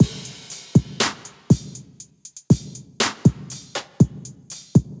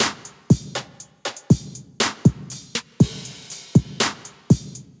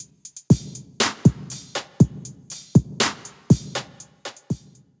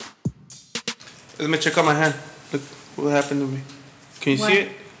Let me check out my hand. Look what happened to me. Can you see it?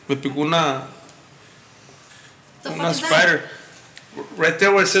 Me picó una spider. Right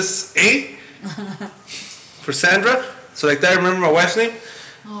there where it says A for Sandra. So like that, I remember my wife's name.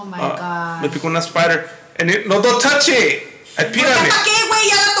 Oh my God. Me picó una spider. And no, don't touch it. I peed on it.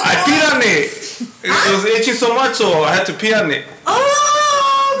 I peed on it. It was itching so much, so I had to pee on it.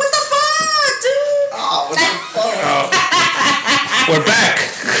 Oh, what the fuck, dude? Oh, what the fuck? We're back.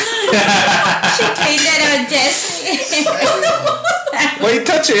 She cleaned it on Jesse. Why you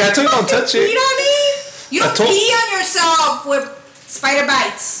touch it? I told you don't touch it. You know what I mean? You don't pee on yourself with spider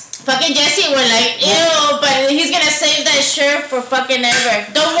bites. Fucking Jesse were like, ew, but he's gonna save that shirt for fucking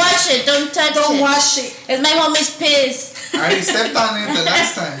ever. Don't wash it. Don't touch it. Don't wash it. It's my homie's piss. I already stepped on it the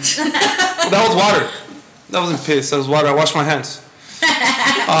last time. That was water. That wasn't piss. That was water. I washed my hands.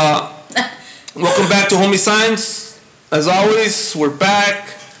 Welcome back to Homie Science. As always, we're back.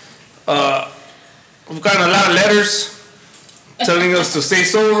 We've gotten a lot of letters telling us to stay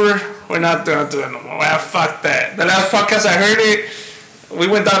sober. We're not doing it no more. Ah, fuck that. The last podcast I heard it, we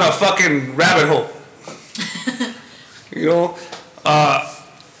went down a fucking rabbit hole. You know?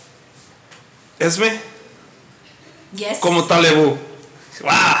 Esme? Yes. ¿Cómo está Lebu?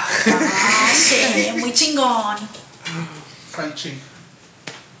 Wow. Ah, shit. Muy chingón. Crunchy.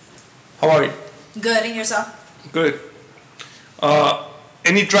 How are you? Good, and yourself? Good.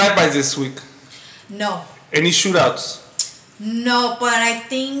 Any drive-bys this week? No. Any shootouts? No, but I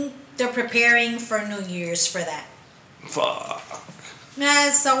think they're preparing for New Year's for that. Fuck. Yeah,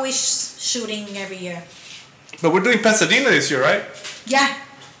 it's always shooting every year. But we're doing Pasadena this year, right? Yeah.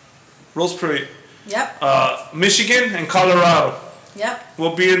 Rose Parade. Yep. Michigan and Colorado. Yep.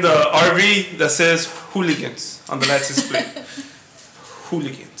 We'll be in the RV that says hooligans on the license plate.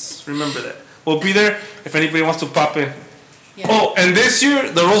 Hooligans. Remember that. We'll be there if anybody wants to pop in. Yeah. Oh, and this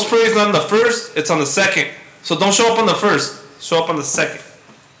year, the Rose Parade is not on the 1st, it's on the 2nd. So don't show up on the 1st, show up on the 2nd.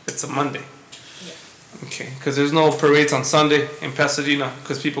 It's a Monday. Yeah. Okay, because there's no parades on Sunday in Pasadena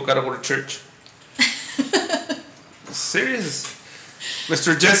because people gotta go to church. Serious.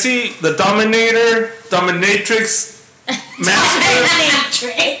 Mr. Jesse, the Dominatrix, Master.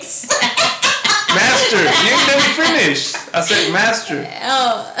 Dominatrix. Master. You ain't let me finish. I said Master.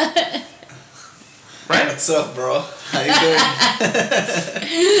 Oh. Right? What's up, bro? How you doing?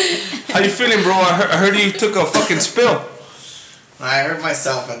 How you feeling, bro? I heard you took a fucking spill. I hurt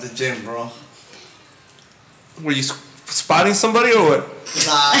myself at the gym, bro. Were you spotting somebody or what?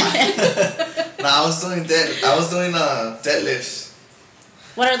 Nah, I was doing deadlifts.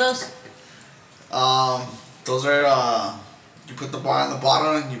 What are those? Those are you put the bar on the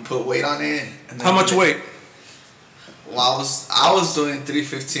bottom and you put weight on it. And then How much weight? Well, I was doing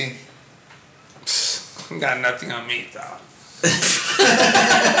 315. Got nothing on me, dog.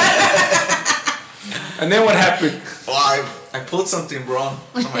 And then what happened? Well, I pulled something, bro,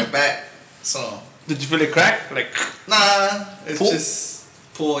 on my back. So. Did you feel it crack? Like. Nah, it's Pull? just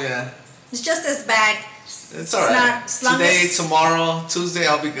pull, yeah. It's just as bad. It's alright. Today, tomorrow, Tuesday,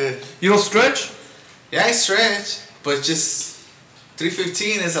 I'll be good. You don't stretch? Yeah, I stretch, but just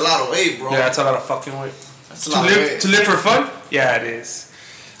 315 is a lot of weight, bro. Yeah, that's a lot of fucking weight. That's a lot of weight. To live for fun? Yeah, it is.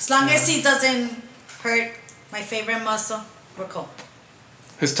 As long as he doesn't hurt my favorite muscle, we're cool.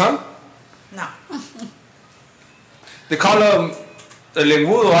 His tongue? No. They call him the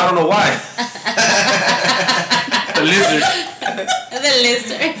lengudo, I don't know why. The lizard. The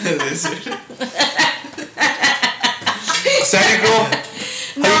lizard. The lizard. Sandy girl?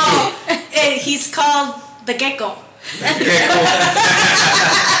 No, he's called the gecko. Gecko.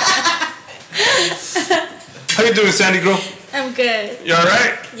 How you doing, Sandy girl? I'm good. You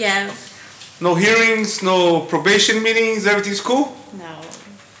alright? Yeah. No hearings, no probation meetings, everything's cool? No.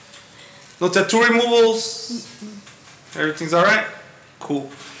 No tattoo removals? Everything's alright? Cool.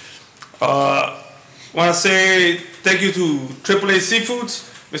 Want to say thank you to AAA Seafoods,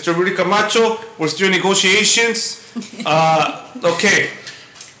 Mr. Rudy Camacho. We're still in negotiations. Okay.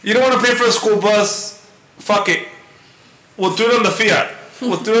 You don't want to pay for a school bus? Fuck it. We'll do it on the Fiat.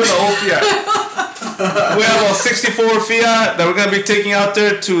 We'll do it on the old Fiat. We have a 64 Fiat that we're going to be taking out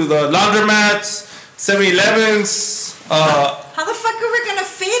there to the laundromats, 7-Elevens. How the fuck are we gonna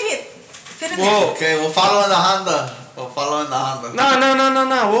fit in Whoa. there? Okay, we'll follow in the Honda.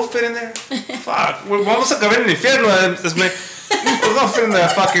 No, we'll fit in there. Fuck. Vamos a caber en el infierno. We're gonna fit in the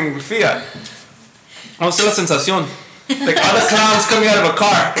fucking Fiat. Vamos a hacer la sensación. Like all the clowns coming out of a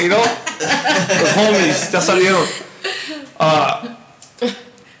car, you know? Los homies, ya salieron.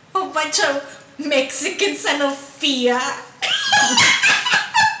 A bunch of Mexicans and a Fiat.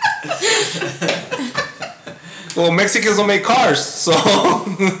 Well, Mexicans don't make cars, so.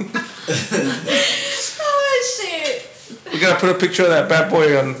 gotta put a picture of that bad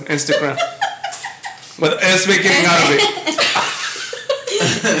boy on Instagram. With Esme getting out of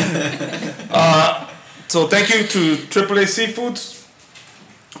it. So thank you to AAA Seafoods.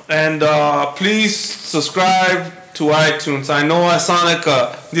 And please subscribe to iTunes. I know I sound like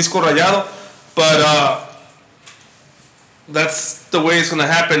a disco rayado, but that's the way it's gonna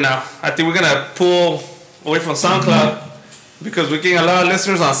happen now. I think we're gonna pull away from SoundCloud because we're getting a lot of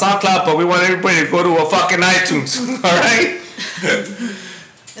listeners on SoundCloud, but we want everybody to go to a fucking iTunes. All right?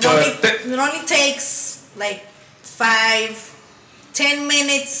 It only takes like 5-10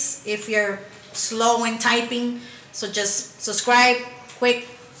 minutes if you're slow in typing. So just subscribe quick,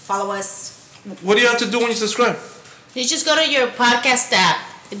 follow us. What do you have to do when you subscribe? You just go to your podcast app.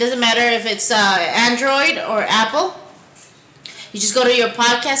 It doesn't matter if it's Android or Apple. You just go to your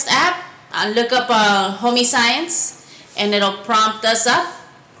podcast app and look up Homie Science, and it'll prompt us up,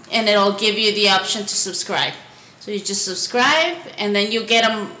 and it'll give you the option to subscribe. So you just subscribe, and then you get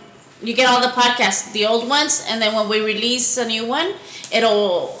them. You get all the podcasts, the old ones, and then when we release a new one,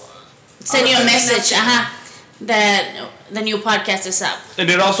 it'll send you a message. That the new podcast is up. And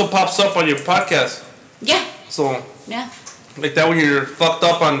it also pops up on your podcast. Yeah. So. Yeah. Like that when you're fucked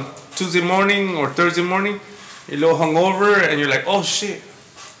up on Tuesday morning or Thursday morning, you're a little hungover, and you're like, oh shit.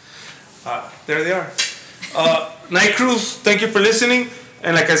 There they are. Night Cruise, thank you for listening.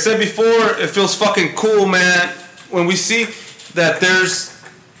 And like I said before, it feels fucking cool, man, when we see that there's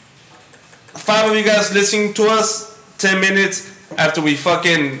 5 of you guys listening to us 10 minutes after we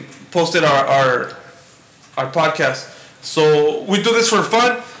fucking posted our podcast. So we do this for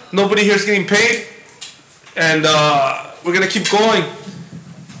fun. Nobody here's getting paid. And we're gonna keep going.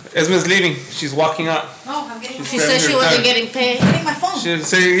 Esme's leaving. She's walking out. No, I'm getting. She said she wasn't getting paid. I'm getting my phone. She didn't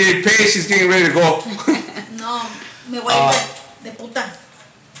say getting paid. She's getting ready to go. No, me voy de puta.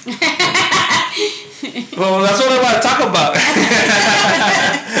 Well, that's what I want to talk about.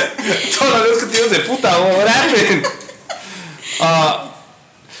 Todas las que de puta. Well, what happened?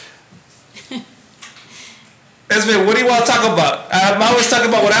 Esme, what do you want to talk about? I'm always talking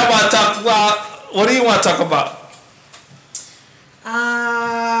about what I want to talk about. What do you want to talk about?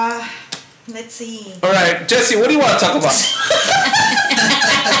 Let's see. All right, Jesse, what do you want to talk about?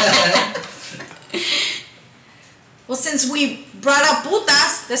 Well, since we brought up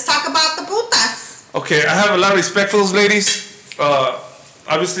putas, let's talk about the putas. Okay, I have a lot of respect for those ladies.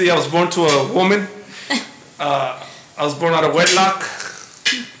 Obviously, I was born to a woman. I was born out of wedlock.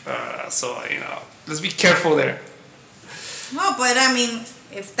 So, let's be careful there. No, but I mean,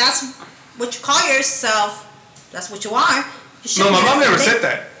 if that's what you call yourself, that's what you are. No, my mom never said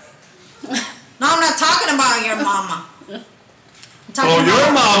that. No, I'm not talking about your mama. Oh,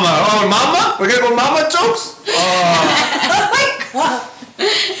 your mama. Oh, mama? We're going to go mama jokes? Oh my God.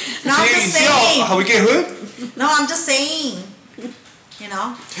 No, I'm just saying. How we get hood? No, I'm just saying.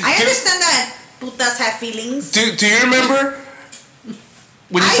 I understand that putas have feelings. Do you remember?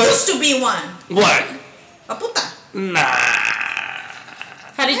 When you used to be one. What? A puta. Nah.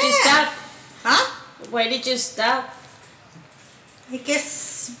 How did you stop? Huh? Why did you stop? I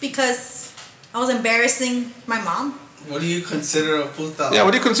guess because I was embarrassing my mom. What do you consider a puta? Yeah,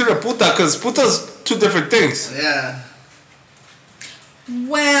 what do you consider a puta? Because puta's 2 different things. Yeah.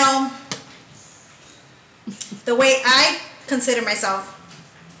 Well, the way I consider myself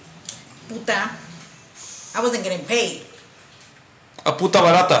puta, I wasn't getting paid. A puta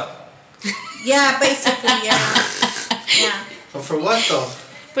barata. Yeah, basically, yeah. Yeah. But for what though?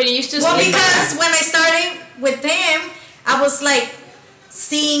 But you used to. Well, because when I started with him, I was like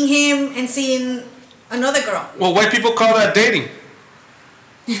seeing him and seeing another girl. Well, white people call that dating.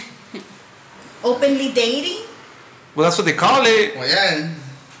 Openly dating? Well, that's what they call it. Well, yeah.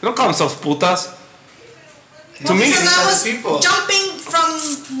 They don't call themselves putas. To me, Because I was people. jumping from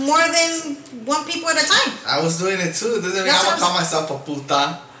more than one people at a time. I was doing it too. Doesn't mean That's I'm gonna what call myself a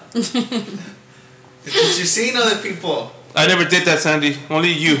puta. Because you're seeing other people. I never did that, Sandy.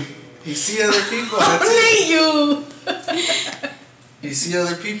 Only you. You see other people. That's it. Only you. You see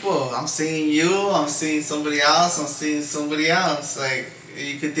other people. I'm seeing you. I'm seeing somebody else. I'm seeing somebody else. Like,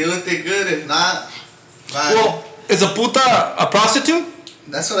 you could deal with it good. If not, bye. Well, is a puta a prostitute?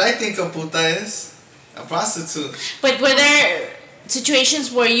 That's what I think a puta is. A prostitute. But were there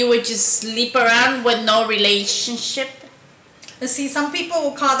situations where you would just sleep around with no relationship? See, some people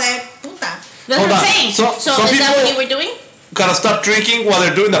will call that puta. That's Hold what on. I'm saying. So So some is that what people- you were doing? Gotta stop drinking while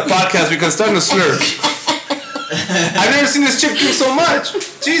they're doing the podcast because it's starting to slur. I've never seen this chick drink so much.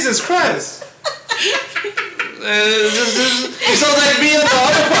 Jesus Christ. It sounds like me on the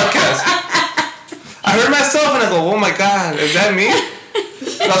other podcast. I heard myself and I go, oh my God, is that me?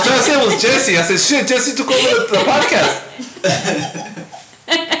 I was trying to say it was Jesse. I said, shit, Jesse took over the podcast.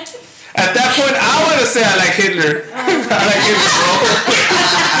 At that point, I want to say I like Hitler. I like Hitler, bro.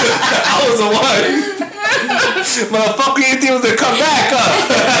 I was the one. Motherfucker, you think was going to come back,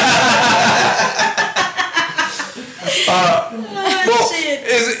 well, shit.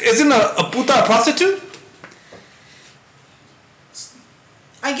 isn't a puta a prostitute?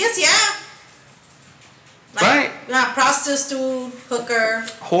 I guess, yeah. Right. Yeah, prostitute, hooker,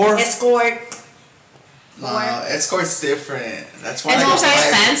 Whore. escort. No, escort's different. That's why It's I more don't like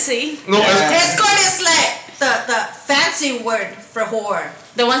like. fancy. No, Yeah. Escort is like the fancy word for whore.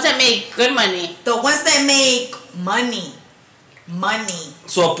 The ones that make good money. The ones that make money. Money.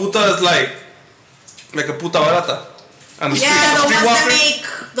 so a puta is like a puta barata. And Yeah, the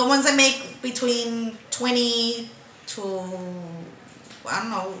ones that streetwalker? make between 20 to I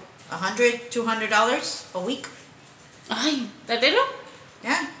don't know, $100, $200 a week. Ay, ¿that little?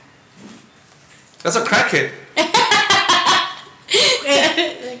 Yeah. That's a crackhead.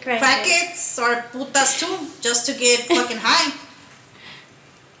 Crackheads or putas too, just to get fucking high.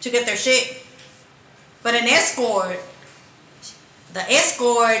 To get their shit. But an escort, the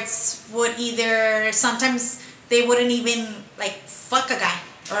escorts would either, sometimes they wouldn't even like fuck a guy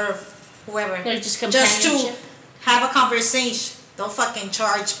or whoever. They're just to companionship. have a conversation. They'll fucking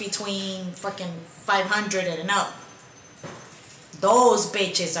charge between fucking 500 and up. Those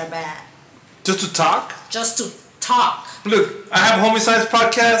bitches are bad. Just to talk? Just to talk. Look, I have Homicides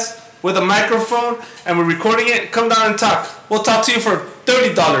podcast with a microphone and we're recording it. Come down and talk. We'll talk to you for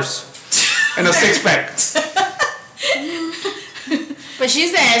 $30 and a six-pack. But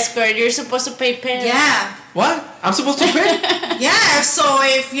she's the escort. You're supposed to pay pay. Yeah. What? I'm supposed to pay? Yeah, so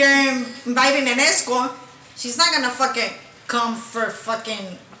if you're inviting an escort, she's not gonna fucking come for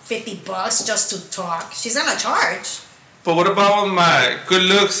fucking $50 just to talk. She's gonna charge. But what about my good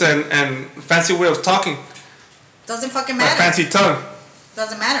looks and fancy way of talking? Doesn't fucking My matter. fancy tongue.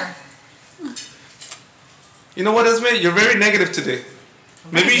 Doesn't matter. You know what, Esme? You're very negative today.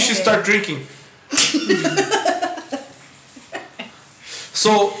 Maybe you should start drinking.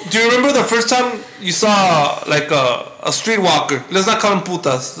 So, do you remember the first time you saw like a streetwalker? Let's not call them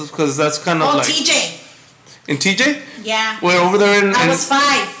putas because that's kind of Oh, like TJ. in TJ. Yeah. We're over there in. I was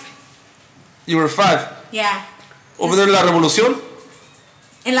 5. You were 5. Yeah. Over there in La Revolución.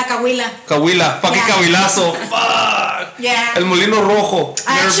 En La Cahuila. Cahuila. Fucking Yeah. Cahuilazo. Fuck. Yeah. El Molino Rojo.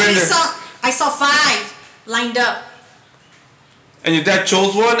 I Never been actually there. I saw 5 lined up. And your dad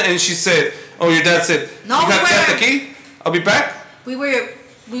chose one, and she said, "Oh, your dad said, No, you got we that were- the key? I'll be back." We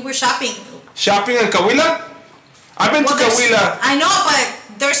were shopping. Shopping in Cahuila. I've been to there's- Cahuila. I know,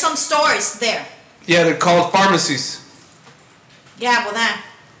 but there's some stores there. Yeah, they're called pharmacies. Yeah, well that.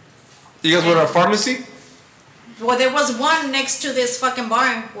 You guys were at a pharmacy? Well, there was one next to this fucking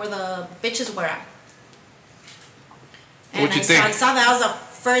bar where the bitches were at. And What'd you think? I saw that was the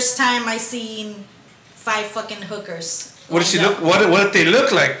first time I seen 5 fucking hookers. What did she lined look? up. What did they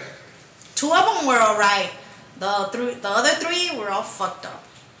look like? 2 of them were alright. The other 3 were all fucked up.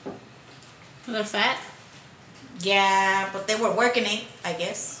 They're fat. Yeah, but they were working it, I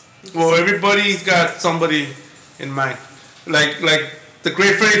guess. Well, everybody's got somebody in mind. Like the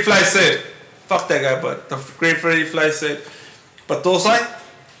great Freddy Fly said. Fuck that guy, but the great Freddy Fly said, "Pa todos hay."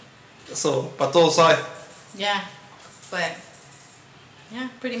 So, pa todos hay. Yeah, but yeah,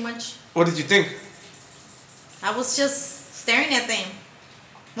 pretty much. What did you think? I was just staring at them.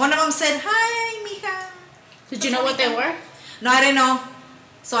 One of them said, "Hi, mija." Did you know what they were? No, I didn't know.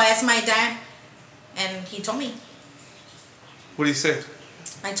 So I asked my dad, and he told me. What did he say?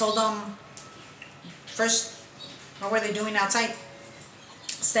 I told him first, what were they doing outside?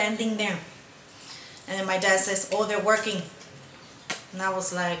 Standing there. And then my dad says, "Oh, they're working." And I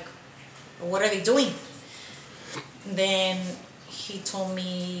was like, well, "What are they doing?" And then he told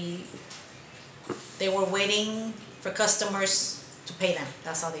me they were waiting for customers to pay them.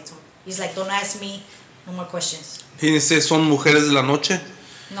 That's how they told me. He's like, "Don't ask me no more questions." He didn't say son mujeres de la noche.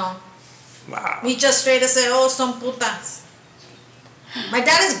 No. Wow. We just straight up said, "Oh, son putas." My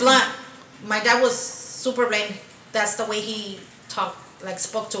dad is blunt. My dad was super blunt. That's the way he talked, like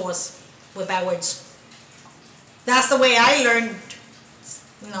spoke to us with bad words. That's the way I learned,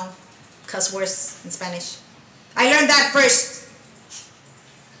 cuss words in Spanish. I learned that first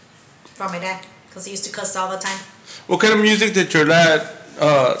from my dad, because he used to cuss all the time. What kind of music did your dad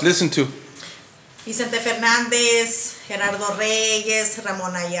listen to? Vicente Fernández, Gerardo Reyes,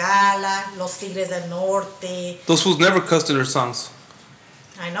 Ramón Ayala, Los Tigres del Norte. Those fools never cussed in their songs.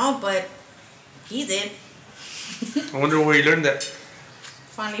 I know, but he did. I wonder where he learned that.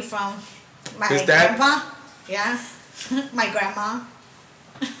 Funny from my His dad? grandpa. Yeah. My grandma.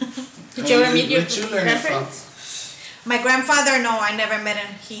 Did you ever meet your Where'd you learn it from? grandparents? My grandfather, no, I never met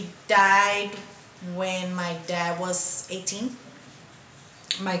him. He died when my dad was 18.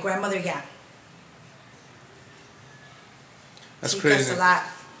 My grandmother, yeah. That's She crazy. cussed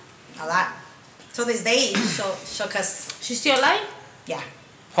a lot. To this day, she'll cuss. She's still alive? Yeah.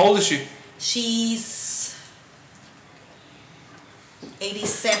 How old is she? She's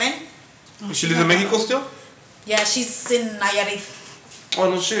 87. She lives in Mexico still? Yeah, she's in Nayarit. Oh,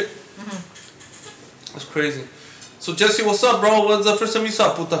 no shit. That's crazy. So, Jesse, what's up, bro? When's the first time you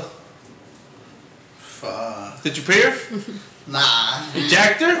saw puta? Fuck. Did you pay her? Nah. You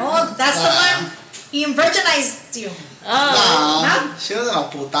jacked her? Oh, that's the one. He virginized you. Oh. Nah. She wasn't a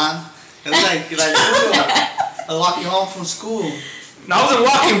putan. It was like I was walking home from school. No, I wasn't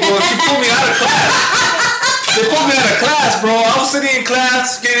walking, bro. She pulled me out of class. They pulled me out of class, bro. I was sitting in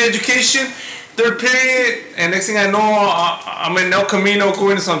class, getting education, third period, and next thing I know, I'm in El Camino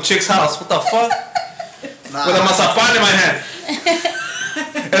going to some chick's house. What the fuck? Nah. With a mazapan in my hand.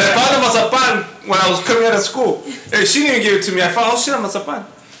 And I found the mazapan when I was coming out of school. And she didn't give it to me. I found, oh shit, a mazapan.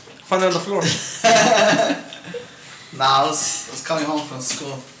 I found it on the floor. Nah, I was coming home from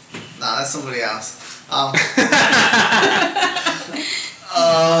school. Nah, that's somebody else.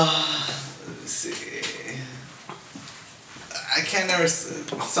 Let's see. I can't never.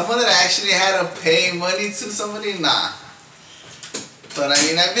 Someone that I actually had to pay money to somebody, nah. But I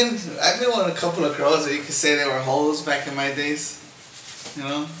mean, I've been with a couple of girls that you could say they were hoes back in my days. You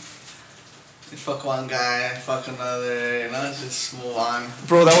know, you fuck one guy, fuck another. You know, just move on.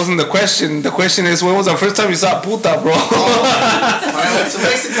 Bro, that wasn't the question. The question is, when was the first time you saw puta, bro? When I went to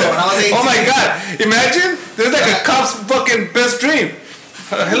Mexico when I was 18. Oh my god, imagine, this is like a cop's fucking best dream.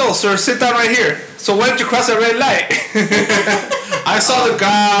 Hello sir, sit down right here. So why did you cross a red light? I saw the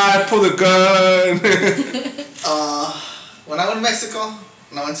guy pull the gun. When I went to Mexico,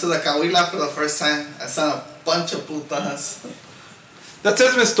 when I went to the Cahuila for the first time, I saw a bunch of putas. That's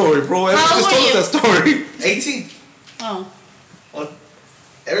Esme's story, bro. Esme How just old told us were that story. 18. Oh. Well,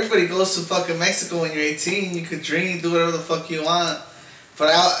 everybody goes to fucking Mexico when you're 18. You could drink, do whatever the fuck you want. But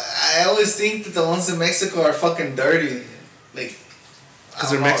I always think that the ones in Mexico are fucking dirty. Like,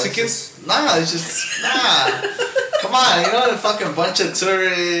 Because they're Mexicans? It's just, nah. Come on, you know, a fucking bunch of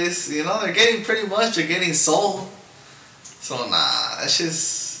tourists, you know, they're getting sold. So, nah, that's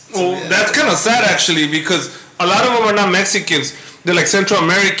just. Well, that's kind of sad actually, because a lot of them are not Mexicans. They're like Central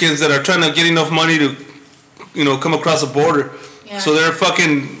Americans that are trying to get enough money to, you know, come across the border. Yeah. So they're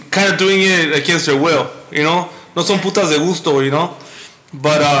fucking kind of doing it against their will, you know? No son putas de gusto, you know?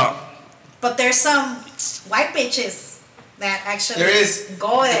 But there's some white bitches that actually There is.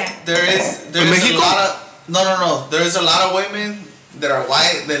 go there. There is a Mexico? lot of no. There is a lot of women that are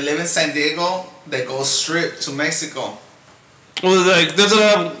white that live in San Diego that go strip to Mexico. well, like there's a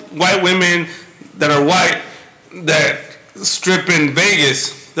lot of white women that are white that strip in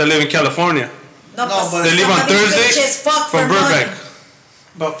Vegas that live in California. No, but They leave some on of these Thursday bitches fuck from for money. Burbank.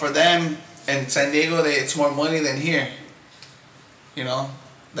 But for them in San Diego, it's more money than here. You know,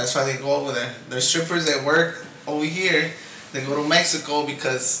 that's why they go over there. There's strippers that work over here. They go to Mexico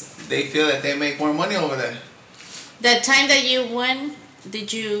because they feel that they make more money over there. That time that you won,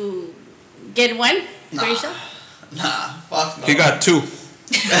 did you get one for Nah. yourself? Nah, fuck no. He got two.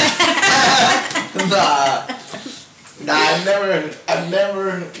 Nah, I've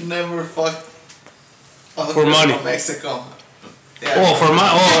never fucked a hooker For money. from Mexico. Yeah. Oh, for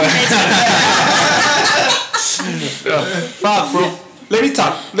my yeah, fuck, bro. Let me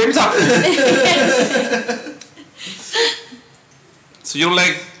talk. So you don't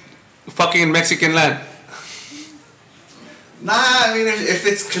like fucking in Mexican land? Nah, I mean, if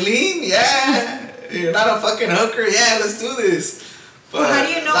it's clean, yeah. You're not a fucking hooker, yeah, let's do this. But How do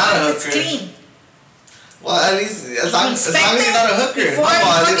you know not a if it's hooker. clean? Well, at least as long as Inspect you're it not a hooker. before Come you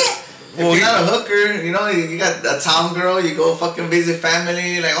on, fuck if it? you're not a hooker, you know, you got a town girl, you go fucking visit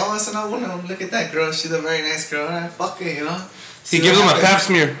family, like, oh, it's another one, look at that girl, she's a very nice girl, alright, fuck it, you know. He See gives what him a happens. pap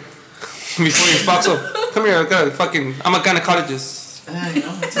smear before he fucks him. Come here, I got a fucking. I'm a gynecologist. Yeah, you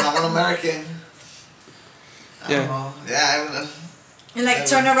know, I'm an American. I Yeah. don't know. Yeah, And like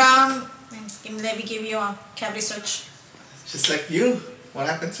turn around and let me give you a cavity search. just like you. What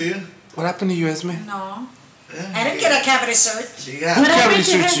happened to you? What happened to you, Esme? No, Yeah, I didn't get a cavity search. She Who got, cavity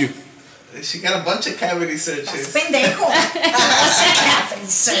searched you? she got a bunch of cavity That's searches. pendejo. That's a cavity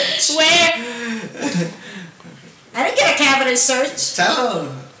search. Where? I didn't get a cavity search. Tell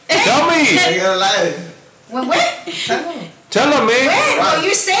him. Tell me. You gotta lie. When what? Tell him. Tell him, man. When? Well,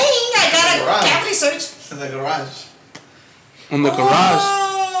 you're saying I got a Right. cavity search. In the garage. In the garage.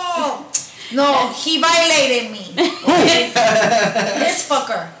 Oh, No, he violated me. Okay? This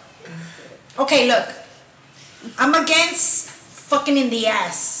fucker. Okay, look. I'm against fucking in the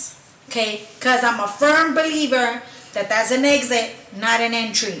ass. Okay? Because I'm a firm believer that that's an exit, not an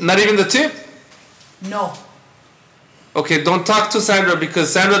entry. Not even the tip? No. Okay, don't talk to Sandra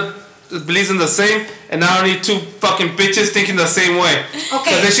because Sandra believes in the same, and now I need two fucking bitches thinking the same way. Okay.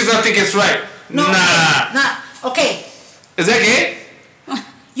 Because then she's gonna think it's right. No. Nah. Okay. Is that gay?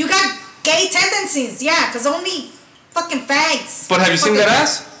 You got gay tendencies, yeah, because only fucking fags. But have you seen that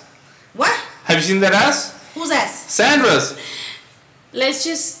ass? What? Have you seen that ass? Who's ass? Sandra's. Let's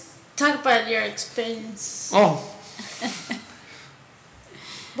just talk about your experience. Oh.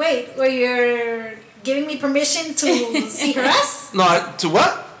 Wait, were you giving me permission to see her ass? No, to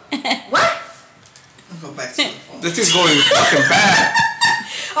what? What? I'll go back to the phone. This is going fucking bad.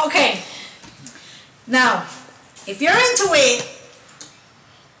 Okay. Now, if you're into it,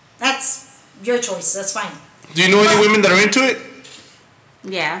 that's your choice. That's fine. Do you know any women that are into it?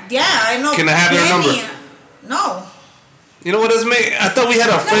 Yeah. Yeah, I know. Can I have their plenty. number? No. You know what, Esme? I thought we had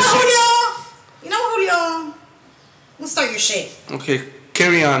a No, friendship. Julio. You know, Julio. Let's start your shit. Okay,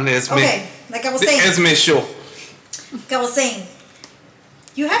 carry on, Esme. Okay, like I was The saying. Esme show. Like I was saying.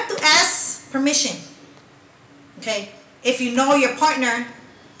 You have to ask permission. Okay? If you know your partner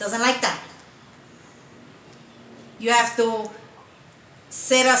doesn't like that. You have to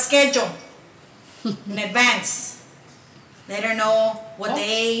set a schedule in advance. Let her know what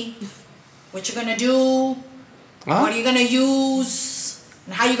day, what you're gonna do, Huh? what are you gonna use,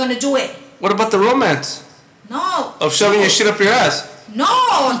 and how you're gonna do it. What about the romance No. of shoving your shit up your ass?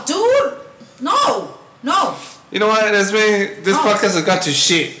 No, dude. No. No. You know what, Esme? This Oh. podcast has got to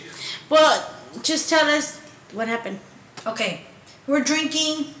shit. Well, just tell us what happened. Okay. We're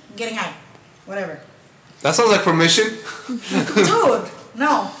drinking, getting high. Whatever. That sounds like permission. Dude,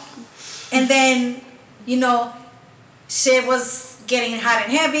 no. And then, you know, shit was getting hot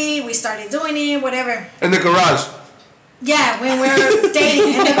and heavy. We started doing it, whatever. In the garage. Yeah, when we were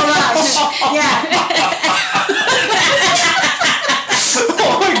dating in the garage. Yeah.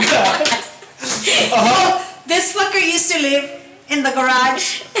 Oh my god. This fucker used to live in the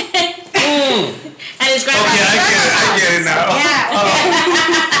garage. And his Okay, grandma. I get it now. Yeah.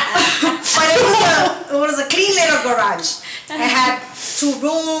 But it was a clean little garage. It had 2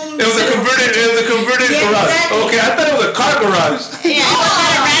 rooms. It was a converted Yeah, garage. exactly. Okay, I thought it was a car garage. Yeah, it was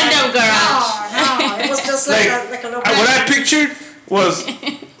not a random garage. No, it was just like a little What I pictured was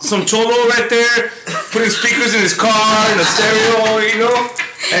some cholo right there putting speakers in his car and a stereo, you know,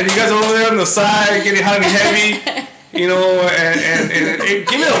 and you guys are over there on the side getting hot and heavy, you know, and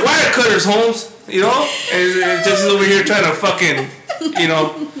give me the wire cutters, Holmes, you know, and just over here trying to fucking, you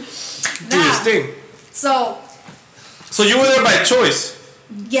know, do his thing. So, you were there by choice.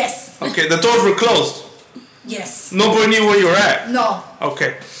 yes. Okay, the doors were closed. Yes. Nobody knew where you were at. No.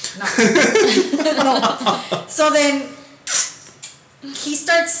 Okay. No. So then he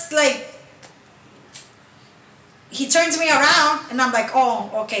starts like he turns me around and I'm like, oh,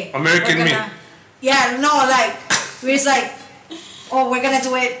 okay. American we're me. gonna- Yeah, no, like we're just like, oh, we're gonna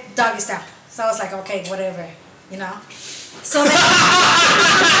do it doggy style. So I was like, okay, whatever, you know. So then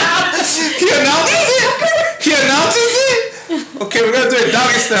He announces it? Okay, we're gonna do it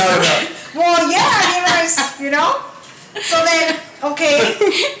doggy style now. well, yeah, you know. So then, okay,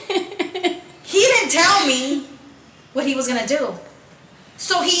 he didn't tell me what he was gonna do.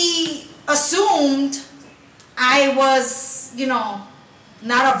 So he assumed I was, you know,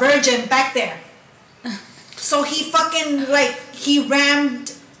 not a virgin back there. So he fucking he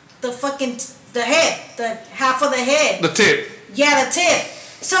rammed the head, the half of the head. The tip. Yeah, the tip.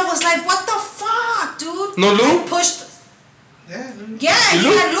 So I was like, what the fuck, dude? No lube? I pushed. Yeah, dude. Yeah, You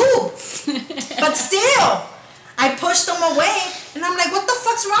he had lube. But still, I pushed him away, and I'm like, what the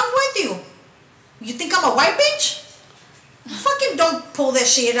fuck's wrong with you? You think I'm a white bitch? Fucking don't pull that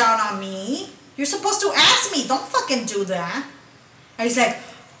shit out on me. You're supposed to ask me. Don't fucking do that. And he's like,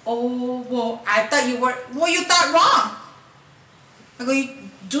 oh, well, I thought you were, well, you thought wrong. I go, you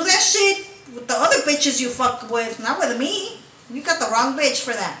do that shit with the other bitches you fuck with, not with me. You got the wrong bitch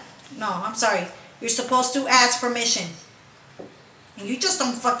for that. No, I'm sorry. You're supposed to ask permission. And you just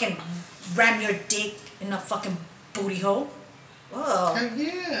don't fucking ram your dick in a fucking booty hole. Whoa. Heck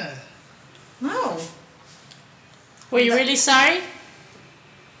yeah. No. Were you really sorry?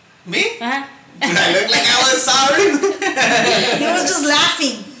 Me? Uh-huh. Did I look like I was sorry? He was just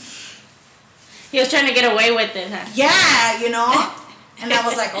laughing. He was trying to get away with it, huh? Yeah, you know? And I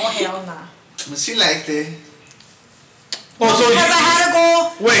was like, oh, hell no. But she liked it. Oh, so Because I had to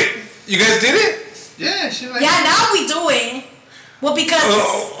go. wait, you guys did it? Yeah, she liked Yeah, it. now we do it. Well, because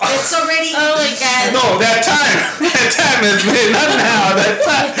it's already. Oh my god. No, that time is man, not now. That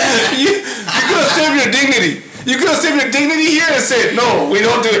time, you could have saved your dignity. You could have saved your dignity here and said, no, we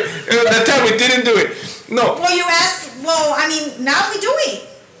don't do it. That time we didn't do it. No. Well, you asked. Well, I mean, now we do it,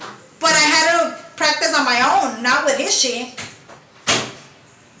 but I had to practice on my own, not with his shit.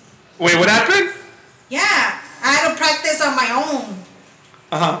 Wait, what happened? Yeah, I had to practice on my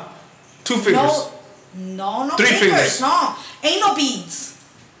own. 2 fingers. No, 3 fingers. No, ain't no beads.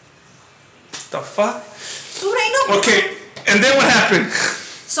 The fuck? Dude, ain't no beads. Okay, and then what happened?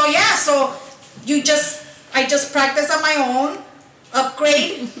 So yeah, I just practice on my own,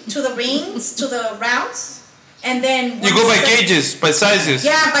 upgrade to the rings, to the rounds, and then You go by gauges, by sizes.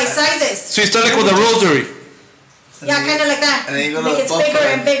 Yeah, by sizes. So you start like with a rosary. Yeah, kind of like that. And then you go Make to it the bigger buffer.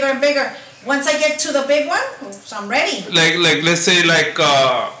 and bigger and bigger. Once I get to the big one, so I'm ready. Like let's say Like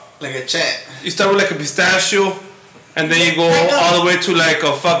a chat. you start with like a pistachio, and then you go Like a- all the way to like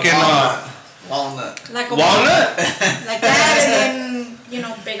a fucking Walnut. Like a walnut. like that, and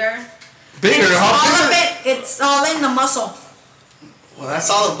then bigger. Bigger, And it's how all of big? it. It's all in the muscle. Well, that's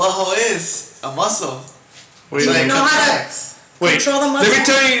all the butthole is. A muscle. Wait, Do you know how to wait. control the Let me muscle?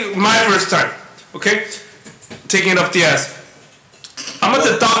 tell you my first time. Okay, taking it up the ass. I'm at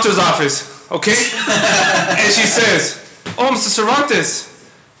the doctor's office. Okay, and she says, "Oh, Mr. Cervantes,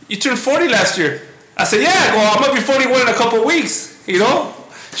 you turned 40 last year." I said, "Yeah, well, I'm gonna be 41 in a couple weeks." You know?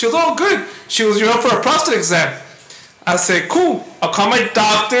 She was, "Oh, good." She was, for a prostate exam. I said, "Cool. I'll call my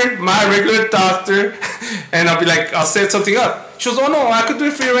doctor, my regular doctor, and I'll be like, I'll set something up." She was, "Oh no, I could do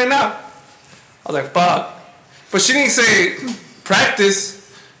it for you right now." I was like, "Fuck," but she didn't say practice,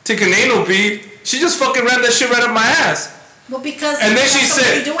 take an anal bead. She just fucking ran that shit right up my ass. Well, because And then she that's the way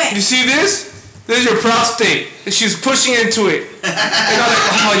said, you do it. "You see this? This is your prostate." And she's pushing into it. And I'm like,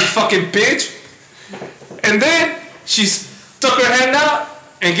 "Oh, you fucking bitch." And then she stuck her hand out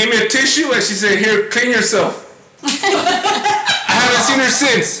and gave me a tissue and she said, "Here, clean yourself." I haven't seen her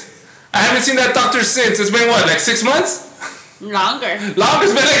since. I haven't seen that doctor since. It's been what, like 6 months? Longer. Longer,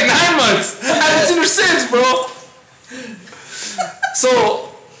 it's been like 9 months. I haven't seen her since, bro. So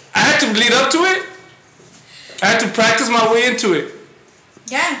I had to lead up to it. I had to practice my way into it.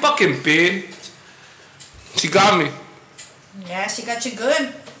 Yeah. Fucking bitch. She got me. Yeah, she got you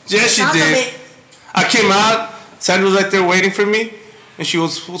good. Yeah, she Sounds of did. it. I came out. Sandra was right there waiting for me. And she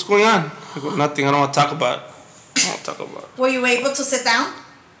was, "What's going on?" I go, "Nothing. I don't want to talk about it." I don't want to talk about it. Were you able to sit down?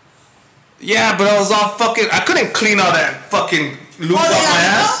 Yeah, but I was all fucking... I couldn't clean all that fucking lube ¿O de off my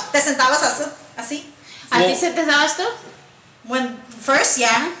ladito? ass. ¿Te sentabas así? ¿A Well- ti se te daba esto? When first,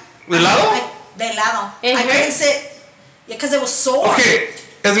 yeah. ¿De lado? De lado. It I couldn't hurt? sit. Yeah, because it was sore. Okay,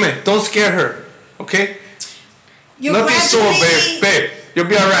 Esme, don't scare her. Okay? You Nothing sore, gradually- babe. Babe, you'll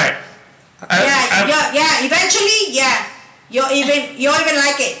be alright. Yeah. Eventually, yeah. You'll even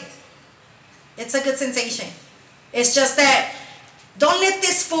like it. It's a good sensation. It's just that don't let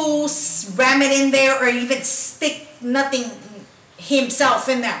this fool ram it in there or even stick nothing himself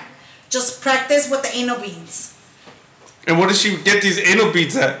in there. Just practice with the anal beads. And where did she get these anal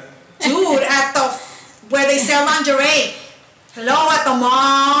beads at? Dude, at the where they sell lingerie. Hello, at the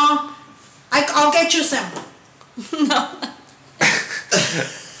mall. I'll get you some.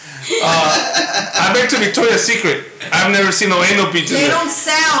 I've been to Victoria's Secret. I've never seen no anal beads in They there. don't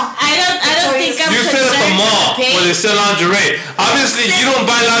sell. I don't think I'm You said at the concerned mall with where they sell lingerie. Obviously, you don't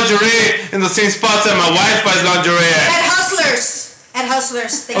buy lingerie in the same spots that my wife buys lingerie at. At Hustlers. At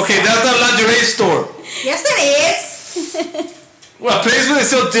Hustlers. They Okay, sell. that's not a lingerie store. Yes, it is. Well, a place where they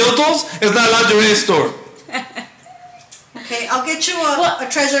sell dildos is not a lingerie store. Okay, I'll get you Well, a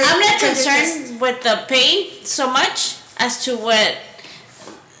treasure. I'm not treasure concerned with the pain so much as to how chest.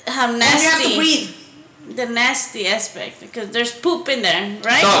 And you have to nasty, breathe. the nasty aspect, because there's poop in there,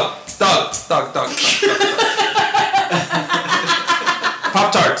 right? Dog.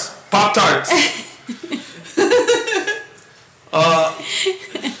 Pop-Tarts.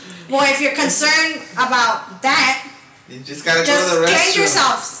 Well, if you're concerned about that, You just gotta just go to the restroom. cleanse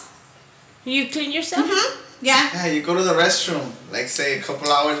yourselves. You clean yourself? Yeah. Yeah, you go to the restroom, like say a couple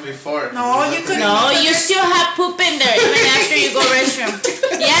hours before. No, have you to couldn't. leave. No, you still have poop in there even after you go restroom.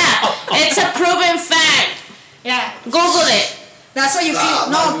 Yeah, it's a proven fact. Yeah. Google it. That's why you Nah, clean.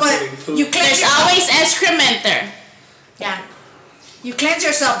 I'm No, not but getting food. you cleanse There's yourself. always excrement there. Yeah. You cleanse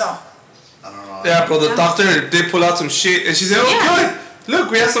yourself though. I don't know. Yeah, bro, the doctor did pull out some shit and she said, "Oh, Yeah. good. Look,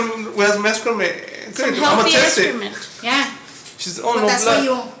 we have some excrement. Some Good. I'm gonna healthy test it." excrement. Yeah. She said, "Oh, But no that's blood."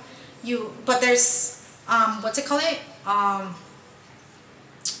 why but there's what's it called? I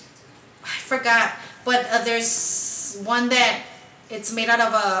forgot. But there's one that it's made out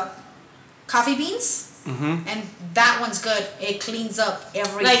of coffee beans. And that one's good. It cleans up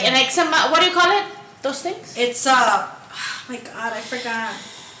everything. Like an eczema. What do you call it? Those things? It's oh my god, I forgot.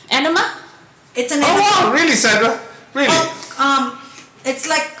 Enema? It's an Oh wow, really, Sandra? Really? it's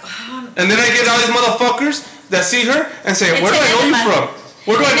like And then I get all these motherfuckers that see her and say, It's "Where do an I know you enema. from?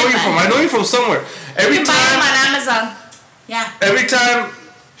 Where do I know you from? I know you from somewhere." You can buy them on Amazon. yeah. Every time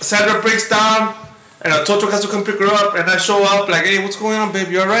Sandra breaks down and a tow truck has to come pick her up, and I show up like, "Hey, what's going on, babe?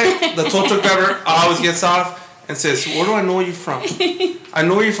 You alright?" The tow truck driver always gets off and says, "Where do I know you from? I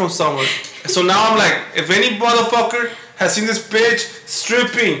know you from somewhere." So now I'm like, if any motherfucker has seen this bitch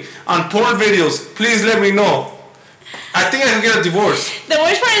stripping on porn videos, please let me know. I think I can get a divorce. The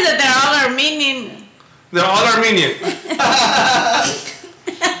worst part is that they're all Armenian. They're all Armenian.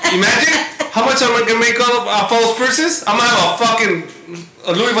 Imagine how much I'm gonna make off those purses. I'm gonna have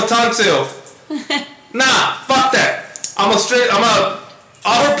a Louis Vuitton sale. Nah, fuck that. I'm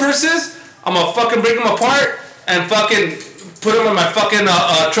all her purses, I'm gonna fucking break them apart and fucking put them in my fucking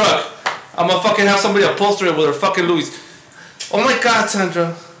truck. I'm gonna fucking have somebody upholster it with her fucking Louis. Oh my god,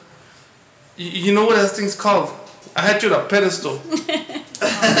 Sandra. You know what that thing's called? I had you on a pedestal.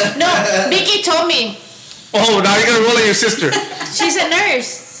 No, Vicky told me. Oh, now you're gonna roll at your sister. She's a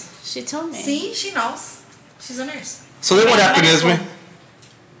nurse. She told me. See, she knows. She's a nurse. So then what happened, Esme?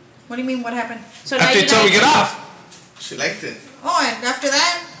 What do you mean? What happened? So now After you told me get off. She liked it. Oh, and after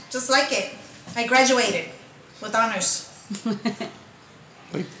that, just like it, I graduated with honors.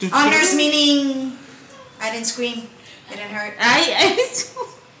 Honors meaning I didn't scream. It didn't hurt.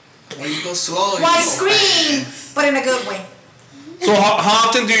 When you go slow, you Why go scream? fast. But in a good way. So how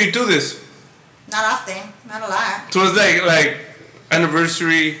often do you do this? Not often. Not a lot. So it's like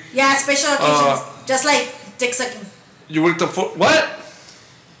anniversary. Yeah, special occasions. Just like dick sucking. You worked what?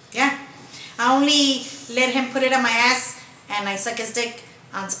 Yeah. I only let him put it on my ass and I suck his dick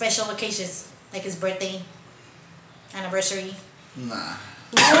on special occasions. Like his birthday, anniversary. Nah.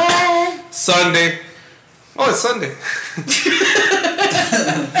 Sunday. Oh, it's Sunday.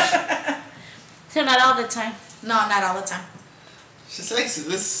 So not all the time. No, not all the time. She likes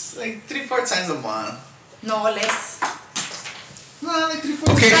this like 3-4 times a month. No less. No, like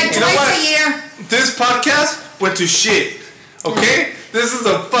 3-4 Okay, Like you know twice what? a year. This podcast went to shit. Okay? This is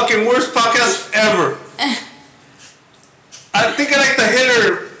the fucking worst podcast ever. I think I like the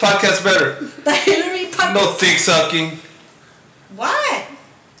Hitler podcast better. The Hillary podcast. No dick sucking. What?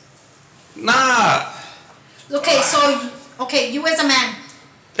 Nah. Okay, you as a man,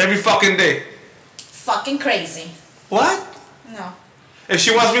 Every fucking day. fucking crazy. What? No, If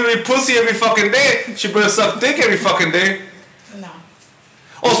she wants me to be pussy every fucking day, she better suck dick every fucking day. no.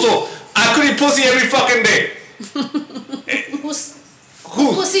 Also, I could eat pussy every fucking day. Who's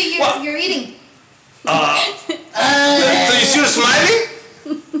Who? pussy What? you're eating? Do you see her smiling?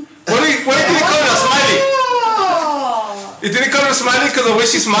 What did he call her, smiley? Oh. You didn't call her smiley because of the way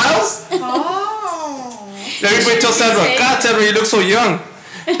she smiles? Oh. Everybody tells Sandra, God, Sandra, you look so young.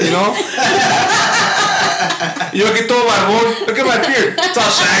 You know? Yo aquí todo barbón. Look at my beard. It's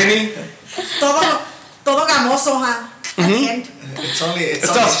all shiny. Todo gamoso, huh? At the end. It's only It's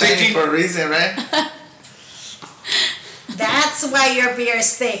all shiny sticky. for a reason, right? That's why your beer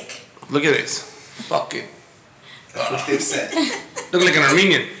is thick. Look at this. Fuck it. That's what they've said. Look like an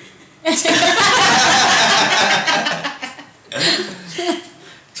Armenian.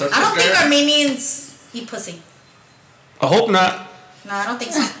 I don't think Armenians eat pussy. I hope not. No, I don't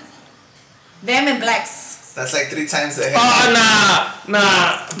think so. Them and blacks. That's like 3 times the head. Oh,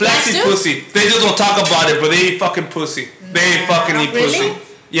 nah. Blacks eat do? pussy. They just don't talk about it, but they eat fucking pussy. They fucking eat Really? pussy.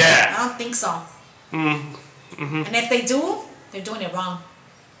 Yeah. I don't think so. And if they do, they're doing it wrong.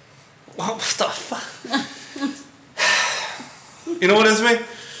 What the fuck? You know what this mean?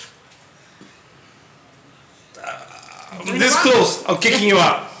 Doing This it wrong. close, I'm kicking you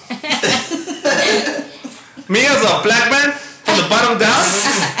out. Me as a black man, from the bottom down,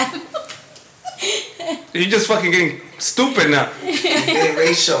 you're just fucking getting stupid now. You're getting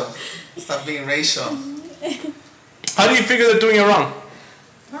racial. Stop being racial. How do you figure they're doing it wrong?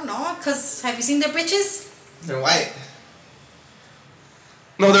 I don't know, because have you seen their bitches? They're white.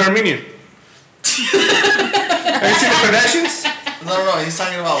 No, they're Armenian. Have you seen the Kardashians? No, he's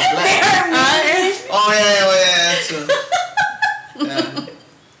talking about black. Oh, yeah, too. Yeah.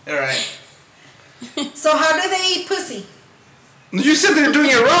 You're right. So how do they eat pussy? You said they're doing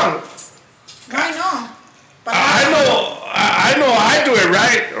it wrong. I know. But I know I do it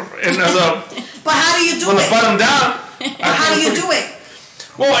right. And as a, But how do you do from the it? bottom down. But how do you do it?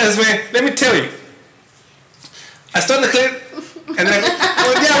 Well, Esme, let me tell you. I start the clip, and then,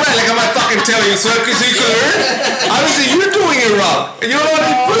 well, yeah, right, like I might fucking tell you, so you could learn. Obviously, you're doing it wrong, and you don't want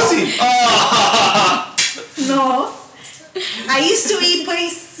to eat pussy. Oh. I used to eat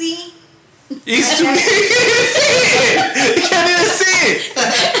pussy. Used to. You can't even see it.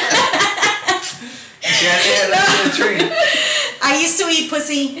 Yeah, that's the tree. I used to eat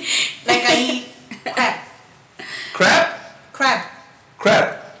pussy like I eat crab. Crab? Crab.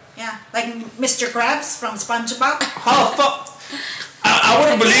 Crab. Yeah, like Mr. Krabs from SpongeBob. How the fuck? I would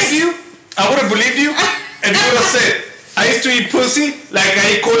have believed you. I would have believed you if you would have said, I used to eat pussy like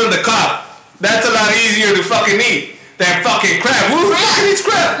I eat corn on the cob. That's a lot easier to fucking eat than fucking crab. Who fucking eats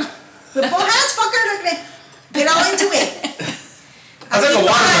crab? With both hands, fucker, look at get all into it. That's like a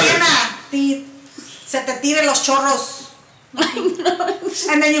watermelon. Se te tire los chorros.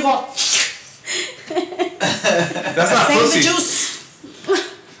 And then you go. That's not Save pussy. the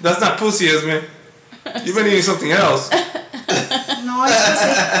juice. That's not pussy, Esme. You've been eating something else. No, it's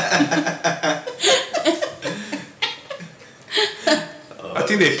pussy. I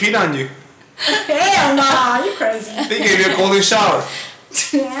think they peed on you. Hell no, you crazy. They gave you a golden shower.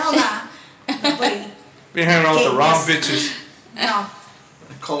 Hell no. Nobody. Been hanging around with the Okay, wrong yes. bitches. No.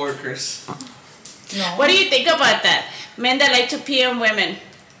 Co-workers. No. What do you think about that? Men that like to pee on women.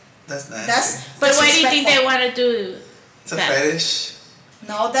 That's nice. But why do you think they disrespectful. want to do It's a that? fetish.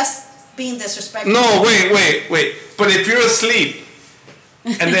 No, that's being disrespectful. No, wait. But if you're asleep,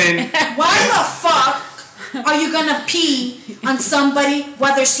 and then Why the fuck are you gonna pee on somebody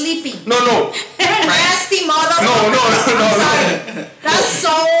while they're sleeping? no, You're a nasty motherfucker. No. I'm sorry. That's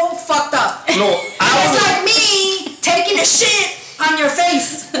so fucked up. no, It's like me taking a shit on your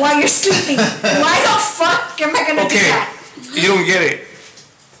face while you're sleeping. Why the fuck am I gonna do okay, that? you don't get it.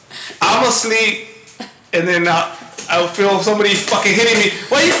 I'm asleep, and then I'll feel somebody fucking hitting me.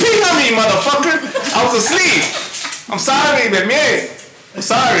 Why you peeing on me, motherfucker? I was asleep. I'm sorry, man. I'm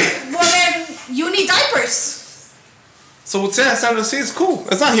sorry. Well then, you need diapers. So what's that? Sandra, see, it's cool.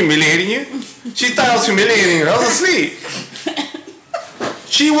 It's not humiliating you. She thought I was humiliating her. I was asleep.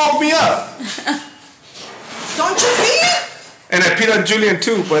 She woke me up. Don't you pee? And I peed on Julian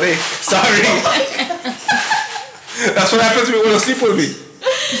too, but hey, sorry. That's what happens when you want to sleep with me.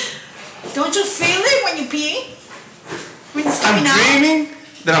 Don't you feel it when you pee? When you're I'm sleeping out? dreaming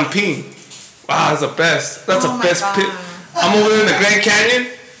that I'm peeing. Wow, that's the best. That's Oh the my best God. pit. I'm over there in the Grand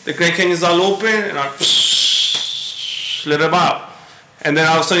Canyon. The Grand Canyon's all open, and I let them out. And then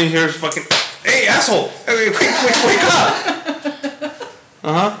all of a sudden you hear fucking, hey, asshole, hey, wake up.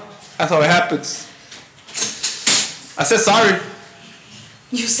 That's how it happens. I said sorry.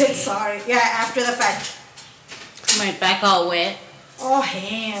 You said sorry. Yeah, after the fact. My back all wet. Oh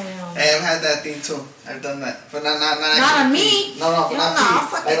hell. Hey, I've had that thing too. I've done that, but not Not actually on pee. me. No, Hell not no, pee. I'll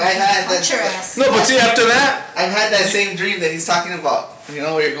fucking Like I had punch your that. ass. No, but see, after that, I've had that same dream that he's talking about. You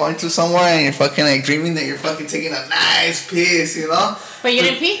know, where you're going to somewhere and you're fucking like dreaming that you're fucking taking a nice piss. You know. But you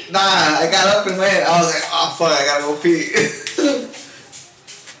didn't pee? Nah, I got up and went. I was like, oh fuck, I gotta go pee.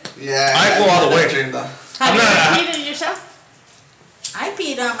 Yeah. I go all the way. Dream, though. Have I'm you not- ever peed on yourself? I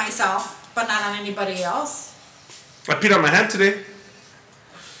peed on myself, but not on anybody else. I peed on my hand today.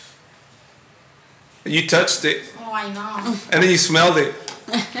 You touched it, Oh, I know. and then you smelled it.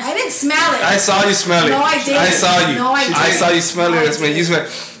 I didn't smell it. I saw you smell it. No, I didn't. I saw you. No, I didn't. saw you smell No, it. I It's when you smell. It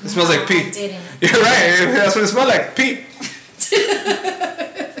smells No, like pee. I didn't. You're right. That's what it smells like. Pee.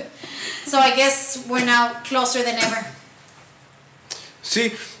 So I guess we're now closer than ever.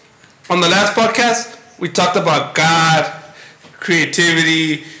 See, on the last podcast, we talked about God,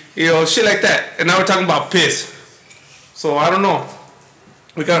 creativity, shit like that. And now we're talking about piss. So I don't know.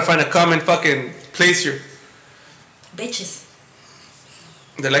 We gotta find a common fucking place here. Bitches.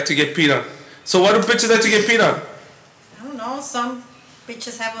 They like to get peed on. So what do bitches like to get peed on? I don't know. Some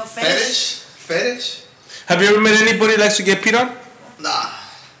bitches have a fetish. Fetish? Have you ever met anybody that likes to get peed on? Nah.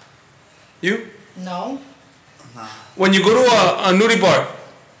 You? No. When you go to a nudie bar,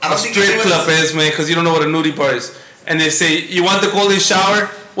 I a don't think strip anyone's- club is, man, because you don't know what a nudie bar is. And they say, you want the golden shower?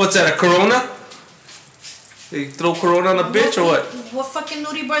 What's that, a Corona? They throw Corona on a bitch or what? What fucking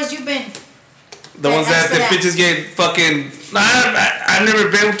nudie bars you been? The Yeah, ones that's that the for that. bitches get fucking... I've never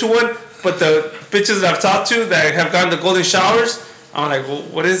been to one, but the bitches that I've talked to that have gotten the golden showers, I'm like, well,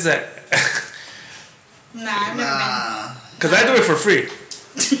 what is that? Nah, I've never Nah. Because I do it for free.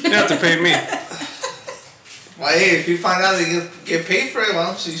 You have to pay me. Well, hey, if you find out that you get paid for it,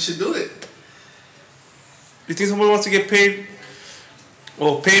 well, you should do it. You think somebody wants to get paid?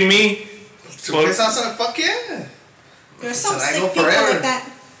 Well, pay me. To Well- piss on something, fuck yeah. been. There's some So I sick go people forever. like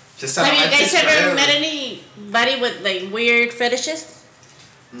that. Just Have on you my guys piss ever forever. met anybody with like weird fetishes?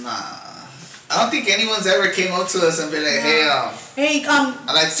 Nah. I don't think anyone's ever came up to us and been like, hey, Hey,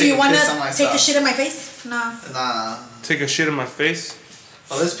 I like to do you take a want piss on to myself. take a shit in my face? Nah. nah. Take a shit in my face.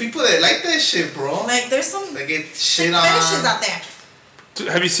 Oh, there's people that like that shit, bro. Like there's some They get sick shit on. fetishes out there. Dude,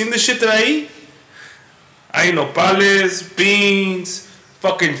 have you seen the shit that I eat? I eat nopales, beans,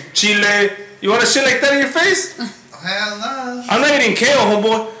 fucking chile. You want a shit like that in your face? Hell no. I'm not eating kale,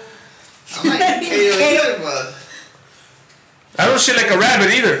 homeboy. I'm not eating kale either, but I don't shit like a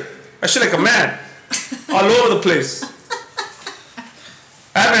rabbit either. I shit like a man. All over the place.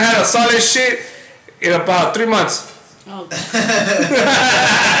 I haven't had a solid shit in about 3 months. Oh,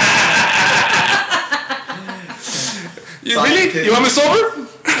 You Solid really? pill. You want me sober?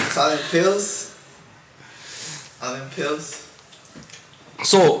 it's all them pills. All them pills.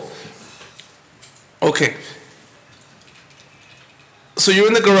 So, okay. So you're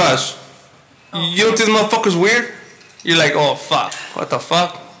in the garage. You don't think this motherfucker's weird? You're like, oh fuck, what the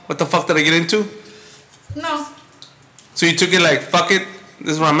fuck? What the fuck did I get into? No. So you took it like, fuck it,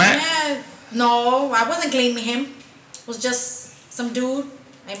 this is where I'm at? Yeah. No, I wasn't claiming him. It was just some dude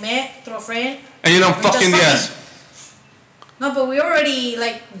I met through a friend. And you don't We're fuck just in the fucking. ass. No, but we already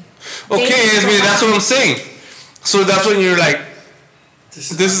like. Okay, dated I for a mean, that's while. what I'm saying. So that's when you're like, this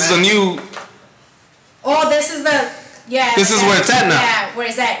is a new, Oh, this is the yeah. This is that- where it's at now. Yeah, where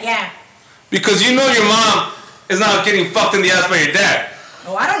it's at? Yeah. because you know your mom is not getting fucked in the ass by your dad.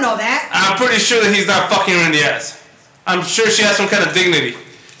 Oh, I don't know that. I'm pretty sure that he's not fucking her in the ass. I'm sure she has some kind of dignity.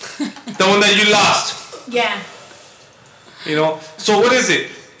 The one that you lost. Yeah. You know? So what is it?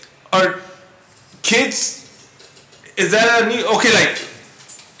 Are kids, is that a new, okay, like,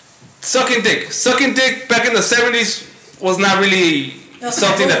 sucking dick. Sucking dick back in the 70s was not really It was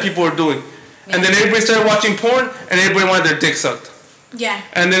something taboo. that people were doing. And then everybody started watching porn and everybody wanted their dick sucked. Yeah.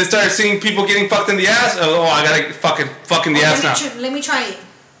 And then it started seeing people getting fucked in the ass. Oh, I gotta fucking the ass now. Let me try it.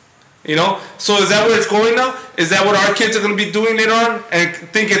 You know? So is that where it's going now? Is that what our kids are gonna be doing later on and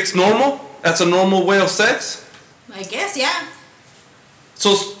think it's normal? That's a normal way of sex? I guess, yeah.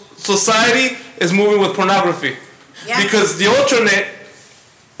 So society is moving with pornography. Yeah. Because the alternate,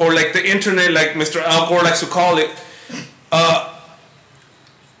 or like the internet, like Mr. Al Gore likes to call it,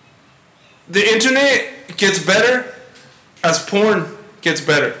 the internet gets better as porn gets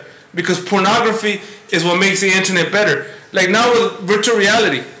better. Because pornography is what makes the internet better. Like now with virtual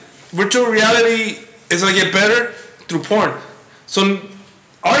reality is gonna get better through porn. So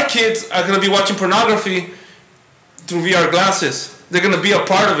our kids are gonna be watching pornography through VR glasses. They're gonna be a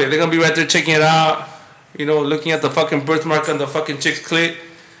part of it. They're gonna be right there checking it out, you know, looking at the fucking birthmark on the fucking chick's clit.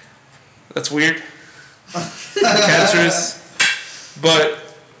 That's weird. Cancerous. But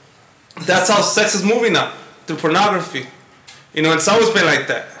that's how sex is moving now, through pornography. You know, it's always been like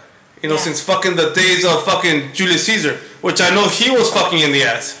that. You know, Yeah. since fucking the days of fucking Julius Caesar, which I know he was fucking in the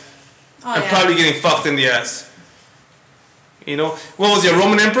ass. Oh, And yeah. probably getting fucked in the ass. You know? What was he, a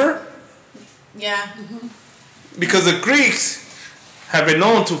Roman emperor? Yeah. Because the Greeks have been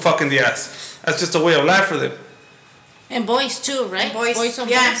known to fuck in the ass. That's just a way of life for them. and boys too, right? And boys, on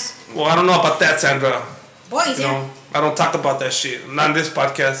yeah. boys. Oh, Well, I don't know about that, Sandra. Boys, You yeah. know, I don't talk about that shit. Not in this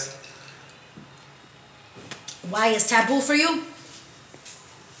podcast. Why is taboo for you?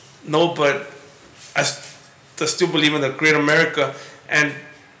 No, but I still believe in the great America. And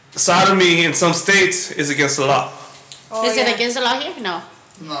sodomy in some states is against the law. Oh, Is yeah. it against the law here? No.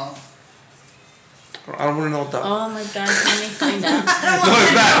 No. I don't want to know what that. Oh my God, let me find out. No,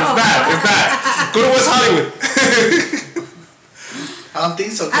 it's not. It's not. It's not. Go to West Hollywood. I don't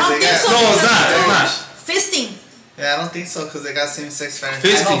think so. I don't think so. No, it's because not, it's not. Fisting. Yeah, I don't think so because they got same-sex marriage.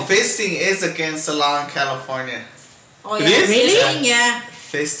 Fisting. I know fisting is against the law in California. Oh, It yeah. is? Fisting, yeah.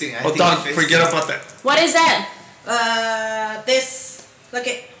 Fisting. I Oh, think dog, fisting. forget about that. What is that? This. Look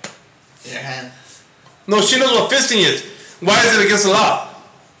at. Your hand. No, she knows what fisting is. Why is it against the law?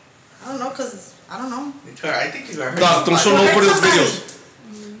 I don't know, cause I don't know. I think you got hurt. Dog, don't show somebody. no Hurt videos.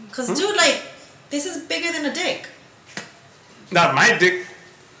 somebody. Videos. Cause dude, like, this is bigger than a dick. Not my dick.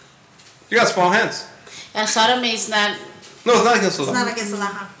 You got small hands. Yeah, sodomy is not. No, it's not against the It's law. not against the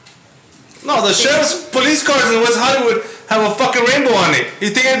law. Huh? No, the sheriff's police cars in West Hollywood have a fucking rainbow on it. You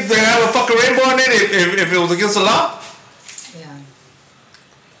think they have a fucking rainbow on it if it was against the law? Yeah.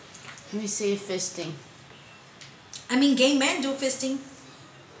 Let me see fisting. I mean, gay men do fisting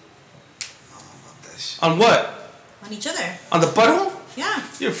On what? on each other. On the butthole? Yeah.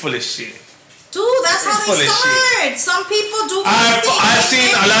 You're full of shit. Dude, that's how You're they full of start. Some people do fisting. I've seen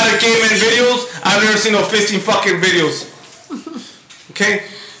a lot of gay men videos. I've never seen no fisting fucking videos. Okay?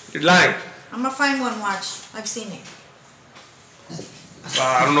 You're lying. I'm gonna find one. Watch. I've seen it.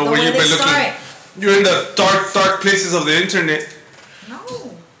 I don't know The where way you've they been looking. start. You're in the dark places of the internet. No.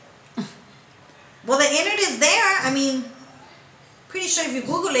 Well, the internet is there. I mean, pretty sure if you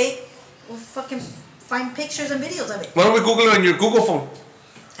Google it, we'll fucking find pictures and videos of it. Why don't we Google it on your Google phone?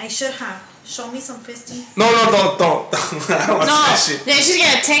 I should have. Show me some fisting. No, don't. I don't want No, that shit. then she's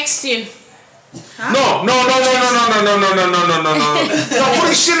gonna text you. Huh? No. Don't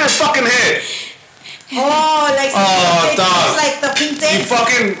put shit in her fucking head. Oh, like Oh, dog. it's like the pink You days.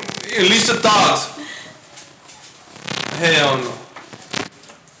 fucking unleash the dogs. Hell no.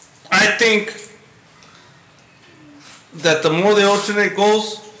 I think that the more the alternate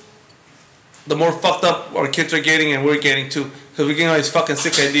goes, the more fucked up our kids are getting and we're getting too. Because we're getting all these fucking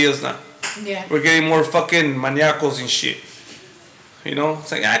sick ideas now. Yeah. We're getting more fucking maniacos and shit. You know?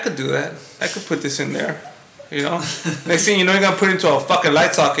 It's like, I could do that. I could put this in there. You know? Next thing you know, you're gonna put it into a fucking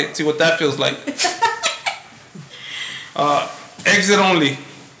light socket. See what that feels like. Exit only.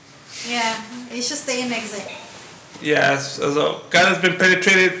 Yeah. It should stay in exit. Yeah, as a guy that's been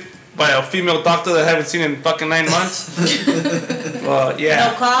penetrated by a female doctor that I haven't seen in fucking 9 months. Yeah.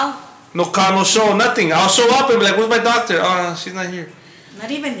 No call. No call, no show, nothing. I'll show up and be like, where's my doctor? Oh, she's not here. Not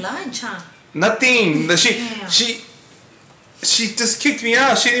even lunch, huh? Nothing. Damn. She just kicked me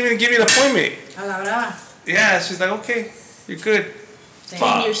out. She didn't even give me an appointment. A la brava. Yeah, she's like, okay, you're good. Damn.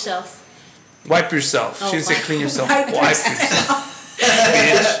 Fuck. Yourself. Wipe yourself. Oh, She didn't say wipe- clean yourself. wipe Wipe yourself.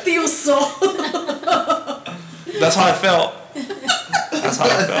 Bitch. Tío so. That's how I felt. That's how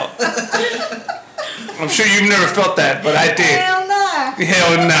I felt. I'm sure you've never felt that, but I did. Hell nah.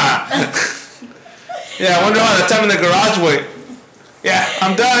 Hell nah. Yeah, I wonder how the time in the garage went. Yeah,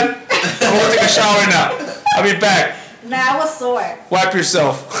 I'm done. I'm gonna take a shower now. I'll be back. Nah, I was sore. Wipe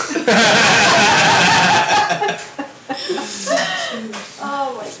yourself.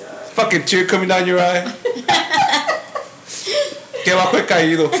 Oh my god. Fucking tear coming down your eye. Que bajo he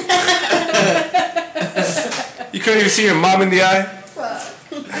caído. You couldn't even see your mom in the eye.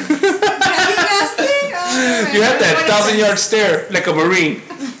 You had that 1,000-yard stare like a Marine.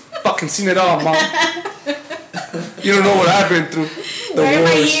 Fucking seen it all, mom. You don't know what I've been through. The Why am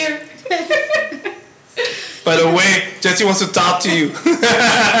I wars. here? By the way, Jesse wants to talk to you.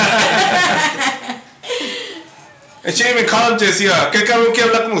 And she didn't even call him Jesse. ¿Qué cabrón quiere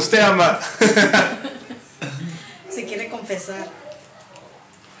hablar con usted, ama? Se quiere confesar.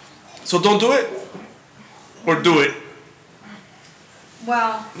 So don't do it? Or do it?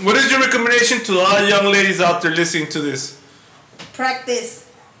 Well, What is your recommendation to all young ladies out there listening to this? practice.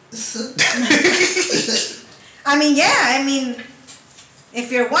 I mean,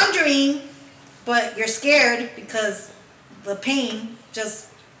 if you're wondering, but you're scared because the pain, just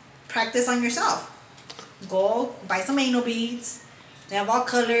practice on yourself. Go buy some anal beads. They have all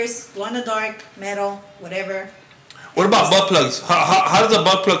colors, glow in the dark, metal, whatever. What about butt plugs? How does a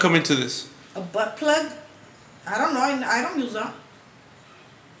butt plug come into this? A butt plug? I don't know. I don't use that.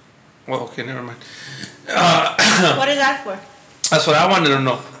 Well, okay, never mind. What is that for? That's what I wanted to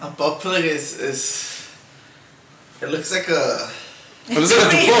know. A butt plug is it looks like a It looks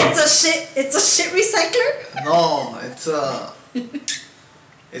like a Dupont. It's a shit recycler. no,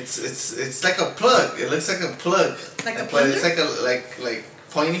 it's like a plug. It looks like a plug. Like a but it's plunger? like a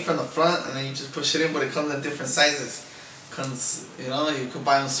pointy from the front, and then you just push it in. But it comes in different sizes. Comes, you could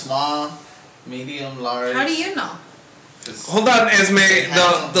buy them small, medium, large. How do you know? Hold on, Esme.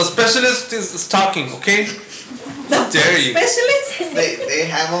 The specialist is talking, okay? Dare you? Specialist? They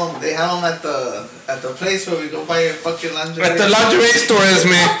have them at the place where we go buy your fucking lingerie. At the lingerie store,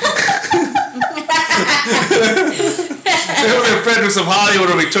 Esme. They don't have Fredericks of Hollywood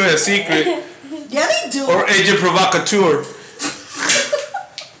or Victoria's Secret Yeah, they do. or Agent Provocateur.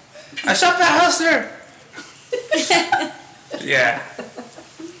 I shop at Hustler. Yeah.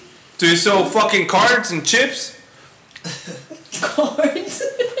 Do you sell fucking cards and chips? Cards.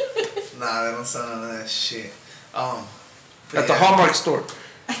 Nah, they don't sell none of that shit. But At the yeah. Hallmark store.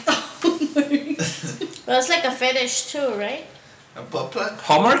 Well, it's like a fetish too, right? A butt plug?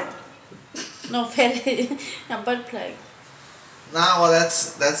 Hallmark? No fetish. A butt plug. Nah, well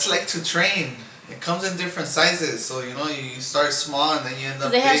that's like to train. It comes in different sizes, so you start small and then you end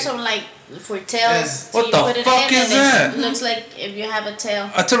up. They have big. some like for tails. Yes. So What you the put it fuck in is and that? It looks like if you have a tail.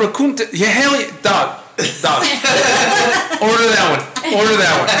 It's a raccoon. Yeah, hell yeah. Dog. Order that one. Order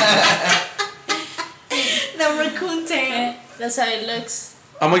that The raccoon tail. That's how it looks.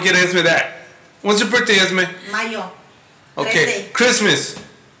 one. I'm gonna get Esme that. When's your birthday, Esme? Mayo. Okay. 13. Christmas.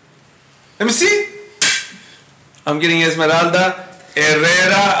 Let me see. I'm getting Esmeralda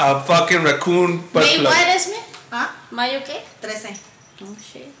Herrera a fucking raccoon butt May plug. what, Esme? Huh? Mayo qué? 13. Oh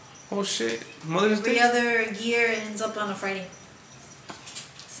shit. Oh shit. Mother's Every Day? other year it ends up on a Friday.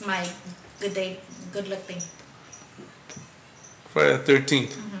 It's my good day, good luck thing. Friday the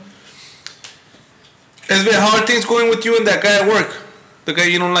 13th. Esme, how are things going with you and that guy at work? The guy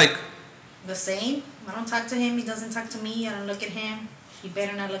you don't like? The same. I don't talk to him. He doesn't talk to me. I don't look at him. He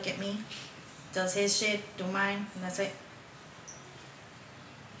better not look at me. Does his shit, do mine, and that's it.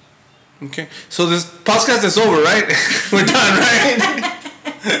 Okay. So this podcast is over, right? We're done, right?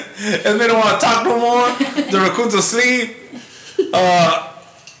 And they don't want to talk no more. The raccoon's asleep.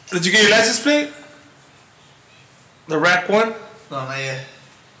 Did you get your license plate? The rack one? No, not yet.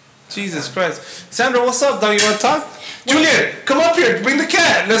 Jesus Christ. Sandra, what's up, dog? You want to talk? Julian, come up here. Bring the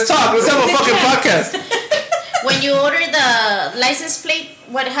cat. Let's talk. Let's have a fucking podcast. When you order the license plate,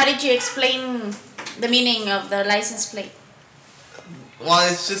 how did you explain the meaning of the license plate?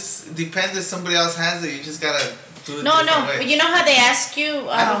 Well, it's just depends if somebody else has it. You just gotta do it. No. Way. But you know how they ask you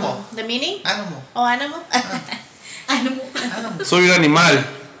Animal. the meaning? Animal. Oh, animal. Animal. Animal. Soy un animal.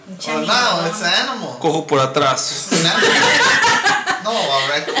 Oh, no, it's an animal. Cojo por atrás. It's an animal. No, a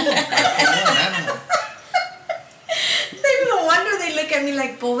raccoon. An animal. No wonder they look at me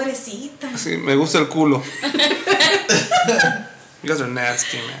like pobrecita. Sí, me gusta el culo. You guys are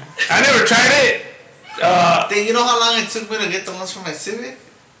nasty, man. I never tried it. Then you know how long it took me to get the ones for my Civic?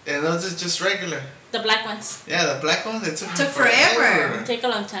 And those are just regular. The black ones. Yeah, the black ones, it took me forever. Take a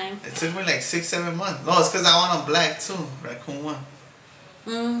long time. It took me like 6-7 months. No, it's because I want them black too. Raccoon one.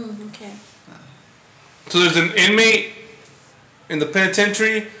 Okay. So there's an inmate in the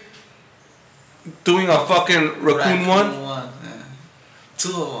penitentiary doing a fucking raccoon one. Yeah. 2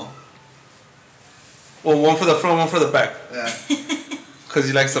 of them. Well, one for the front, one for the back. Yeah. Because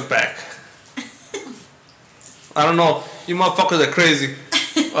he likes the back. I don't know. You motherfuckers are crazy.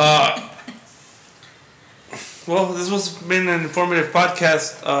 Well, this has been an informative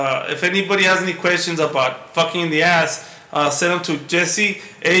podcast. If anybody has any questions about fucking in the ass, send them to Jesse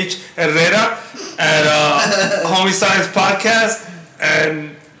H. Herrera at Homie Science Podcast.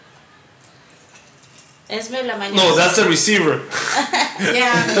 And Esme la mañana. no, that's the receiver.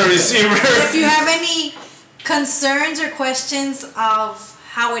 Yeah. The receiver. If you have any concerns or questions of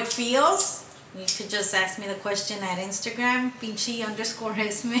how it feels, you could just ask me the question at Instagram,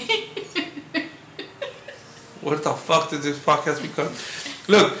 pinchi_Esme. What the fuck did this podcast become?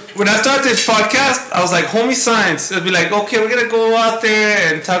 Look, when I started this podcast, I was like, homie science. It'd be like, okay, we're gonna go out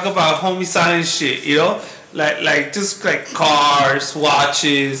there and talk about homie science shit, you know? Like just like cars,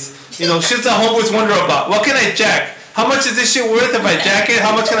 watches, you know, shit that homeboys wonder about. What can I jack? How much is this shit worth if I jack it?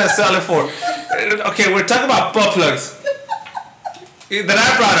 How much can I sell it for? Okay, we're talking about butt plugs. That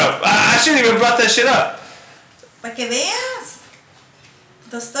I brought up. I shouldn't even brought that shit up. Para que veas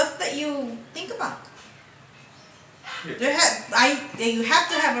the stuff that you think about. You have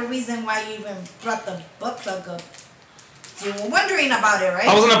to have a reason why you even brought the butt plug up. You were wondering about it, right?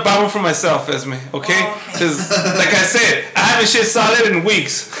 I was gonna buy one for myself, Esme, okay? Oh, okay. Because, like I said, I haven't shit solid in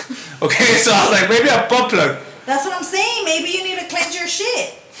weeks. Okay, so I was like, maybe a butt plug. That's what I'm saying. Maybe you need to cleanse your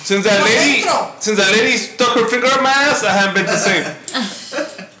shit. Since that lady stuck her finger up my ass, I haven't been the same.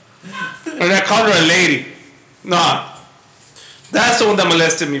 And I called her a lady. Nah. That's the one that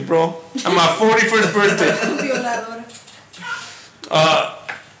molested me, bro. On my 41st birthday.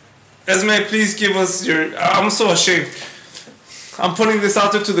 Esme, please give us your... I'm so ashamed. I'm putting this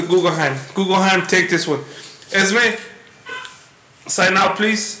out there to the Google Hand. Google Hand, take this one. Esme, sign out,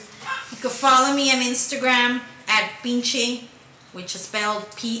 please. You can follow me on Instagram at Pinche, which is spelled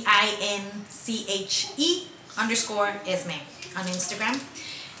PINCHE_Esme on Instagram.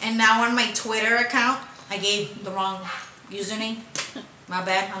 And now on my Twitter account, I gave the wrong username. My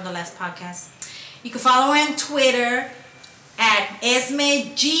bad, on the last podcast. You can follow me on Twitter at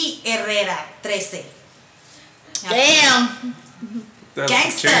Esme G. Herrera 13. Damn. That's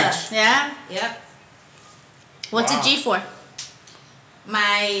Gangsta. change. Yeah. Yep. What's Wow. a G for?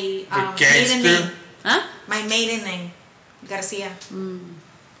 My maiden gangster. name. Huh? My maiden name. Garcia.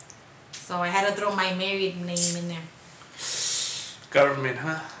 So I had to throw my married name in there. Government,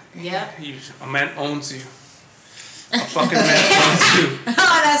 huh? Yep. A man owns you. A fucking man owns you.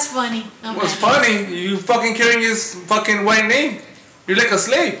 Oh, that's funny. Oh, What's man. funny? You fucking carrying his fucking white name. You're like a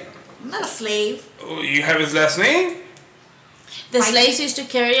slave. I'm not a slave. Oh, you have his last name? The My- slaves used to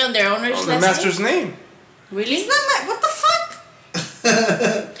carry on their owner's Oh, the last master's name. name? Really? It's not my. What the fuck?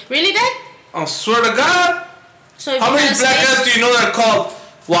 Really, Dad? I swear to God. So if How you many had a black slave- guys do you know that are called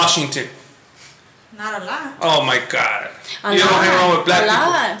Washington? Not a lot. Oh my God. A You don't lot. hang around with black A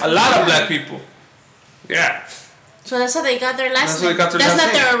people. lot. A lot Yeah. of black people. Yeah. So that's how they got their last That's how name. they got their That's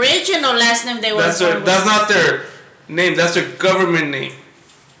last not their original last name they were That's born with. not their name. That's their government name,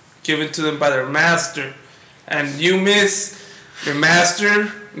 given to them by their master. And you, miss, your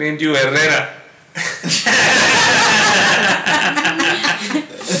master named you Herrera.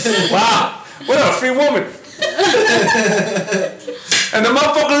 Wow, what a free woman. And the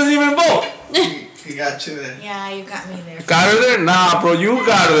motherfucker doesn't even vote. He got you there. Yeah, you got me there. Got her there? Nah, bro, you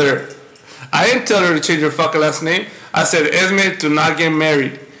got her there. I didn't tell her to change her fucking last name. I said, Esme, do not get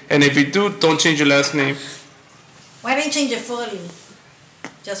married. And if you do, don't change your last name. Why didn't you change it fully?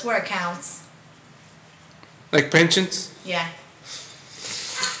 Just where it counts. Like pensions? Yeah.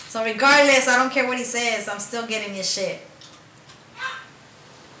 So regardless, I don't care what he says, I'm still getting his shit.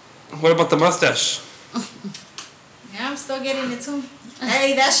 What about the mustache? Yeah, I'm still getting it too.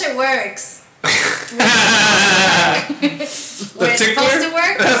 Hey, that shit works. The Where it's tickler? supposed to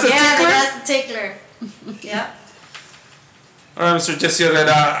work? That's the Yeah, tickler? that's the tickler. Yep. All right, Mr. Jesse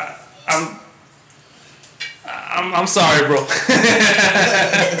Herrera, I'm sorry, bro.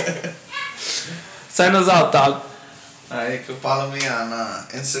 Sign us out, dog. You can follow me on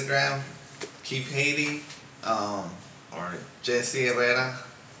Instagram, Keep Hating, or Jesse Herrera.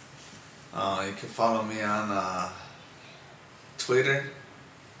 You can follow me on Twitter,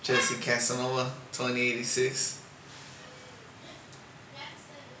 Jesse Casanova 2086.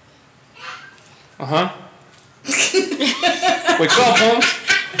 Wake up, Holmes.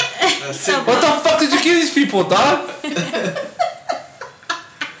 That's it. What the fuck did you give these people, dog?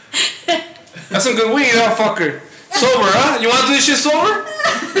 That's some good weed, huh, fucker? Sober, huh? You want to do this shit sober?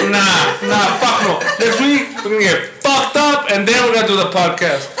 Nah, fuck no. Next week, we're gonna get fucked up, and then we're gonna do the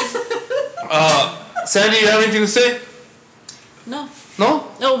podcast. Sandy, you have anything to say? No.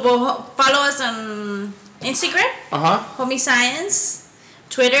 No? No, well, follow us on Instagram, Homie Science,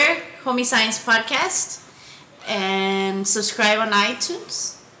 Twitter, Homie Science Podcast, and subscribe on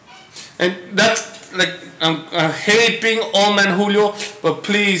iTunes. And that's like, I hate being old man Julio, but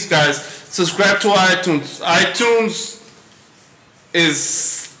please, guys, subscribe to iTunes. iTunes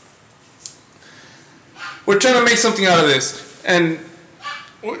is, we're trying to make something out of this, and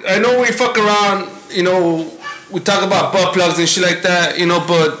I know we fuck around, you know, we talk about butt plugs and shit like that, you know,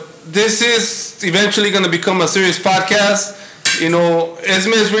 but this is eventually going to become a serious podcast. You know,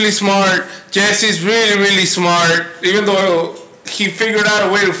 Esme is really smart. Jesse's really, really smart. Even though he figured out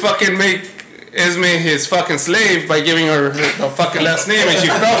a way to fucking make Esme his fucking slave by giving her the fucking last name, and she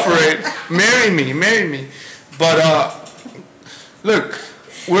fell for it. Marry me. But, look,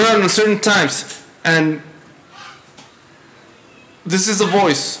 we're on uncertain times, and this is a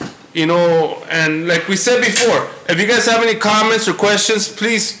voice, you know, and like we said before, if you guys have any comments or questions,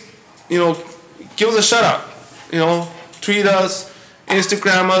 please, you know, give us a shout out, you know, tweet us,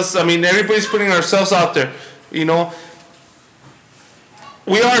 Instagram us. I mean, everybody's putting ourselves out there, you know.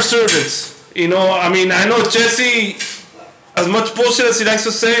 We are servants, you know. I mean, I know Jesse, as much bullshit as he likes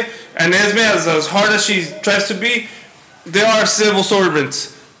to say, and Esme, as hard as she tries to be, they are civil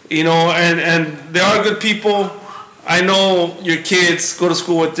servants, you know, and they are good people. I know your kids go to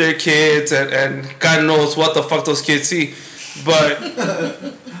school with their kids, and God knows what the fuck those kids see. But,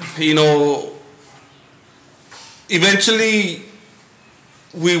 you know, eventually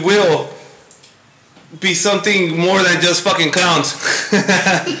we will be something more than just fucking clowns.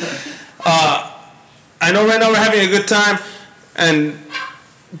 I know right now we're having a good time,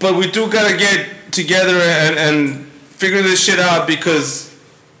 but we do gotta get together and figure this shit out, because,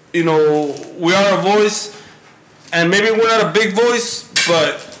 you know, we are a voice. And maybe we're not a big voice,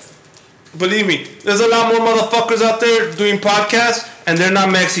 but believe me, there's a lot more motherfuckers out there doing podcasts, and they're not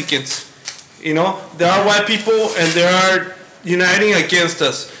Mexicans. You know, there are white people, and they are uniting against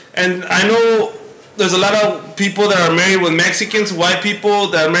us. And I know there's a lot of people that are married with Mexicans, white people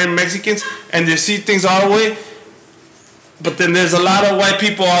that are married with Mexicans, and they see things our way. But then there's a lot of white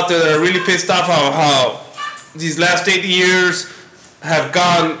people out there that are really pissed off how these last 8 years have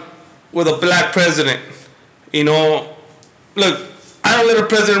gone with a black president. You know, look, I don't let a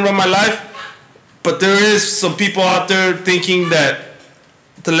president run my life, but there is some people out there thinking that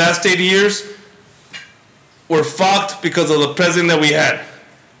the last 8 years were fucked because of the president that we had.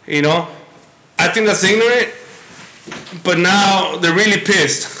 You know, I think that's ignorant, but now they're really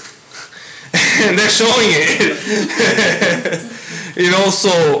pissed. And they're showing it. You know,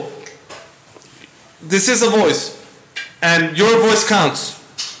 so this is a voice, and your voice counts.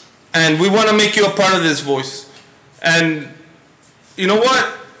 And we want to make you a part of this voice. And you know what?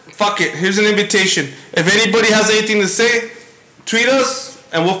 Fuck it. Here's an invitation. If anybody has anything to say, tweet us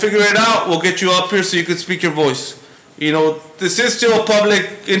and we'll figure it out. We'll get you up here so you can speak your voice. You know, this is still a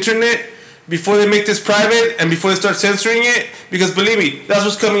public internet before they make this private and before they start censoring it. Because believe me, that's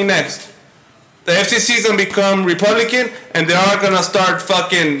what's coming next. The FCC is going to become Republican, and they are going to start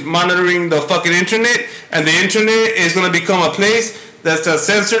fucking monitoring the fucking internet. And the internet is going to become a place that's as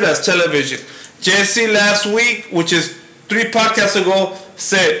censored as television. Jesse last week, which is 3 podcasts ago,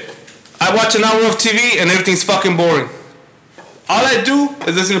 said, I watch an hour of TV and everything's fucking boring. All I do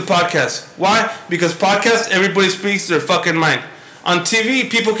is listen to podcasts. Why? Because podcasts, everybody speaks their fucking mind. On TV,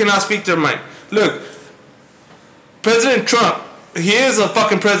 people cannot speak their mind. Look, President Trump, he is a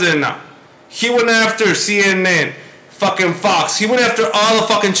fucking president now. He went after CNN, fucking Fox. He went after all the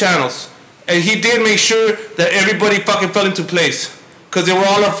fucking channels. And he did make sure that everybody fucking fell into place. Because they were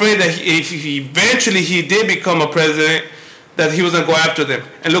all afraid that if he eventually he did become a president, that he was going to go after them.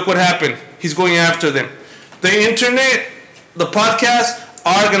 And look what happened. He's going after them. The internet, the podcasts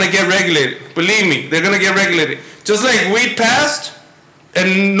are going to get regulated. Believe me, they're going to get regulated. Just like weed passed,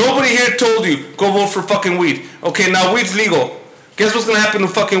 and nobody here told you, go vote for fucking weed. Okay, now weed's legal. Guess what's going to happen to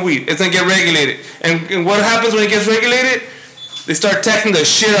fucking weed? It's going to get regulated. And what happens when it gets regulated? They start taxing the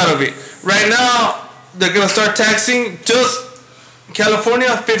shit out of it. Right now, they're going to start taxing just California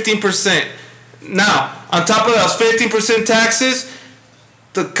 15%. Now, on top of those 15% taxes,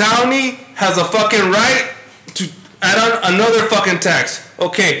 the county has a fucking right to add on another fucking tax.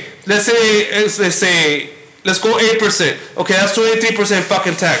 Okay, let's go 8%. Okay, that's 23%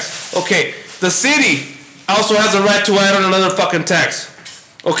 fucking tax. Okay, the city also has a right to add on another fucking tax.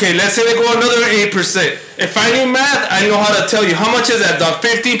 Okay, let's say they go another 8%. If I knew math, I know how to tell you. How much is that, dog?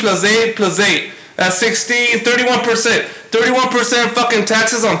 15 plus 8 plus 8. That's 16, 31%. 31% fucking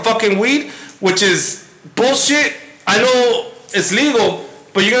taxes on fucking weed, which is bullshit. I know it's legal,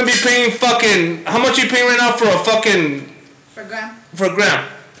 but you're gonna be paying fucking... How much are you paying right now for a fucking... For a gram? For a gram?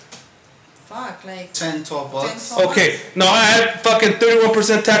 Fuck, like... 10, 12 bucks. 10, 12 Okay, no, I had fucking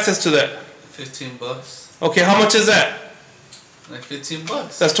 31% taxes to that. 15 bucks. Okay, how much is that? Like 15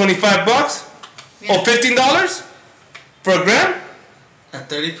 bucks. That's 25 bucks? Yeah. Oh, $15? For a gram? At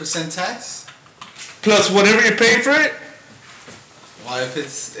 30% tax? Plus whatever you're paying for it? Well, if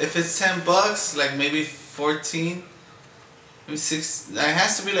it's 10 bucks, like maybe 14, maybe 6. It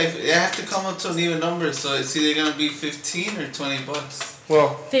has to be like, I have to come up to an even number, so it's either gonna be 15 or 20 bucks.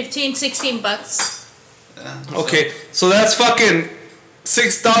 Well, 15, 16 bucks. Yeah, okay, so that's fucking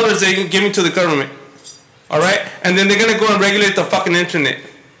 $6 they can give me to the government. Alright? And then they're gonna go and regulate the fucking internet.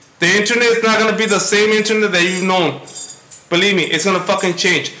 The internet is not gonna be the same internet that you've known. Believe me, it's gonna fucking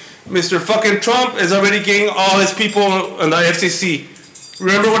change. Mr. fucking Trump is already getting all his people on the FCC.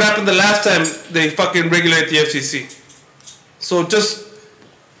 Remember what happened the last time they fucking regulated the FCC? So just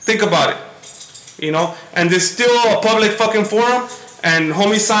think about it. You know? And there's still a public fucking forum, and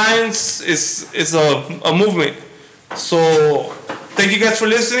Homie Science is a movement. So thank you guys for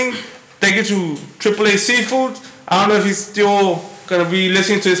listening. Thank you to AAA Seafood. I don't know if he's still gonna be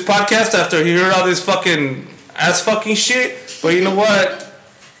listening to this podcast after he heard all this fucking ass fucking shit. But you know what?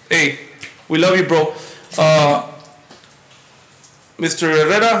 Hey, we love you, bro. Mr.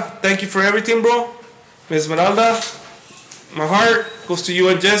 Herrera, thank you for everything, bro. Ms. Esmeralda, my heart goes to you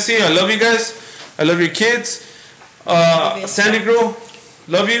and Jesse. I love you guys. I love your kids. Sandy Girl,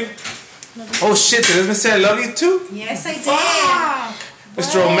 love you. Oh shit, did I say I love you too? Yes, I did.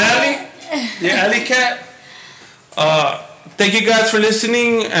 Mr. O'Malley, yeah, Alley Cat. Thank you guys for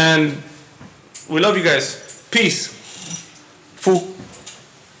listening, and we love you guys. Peace. Fool.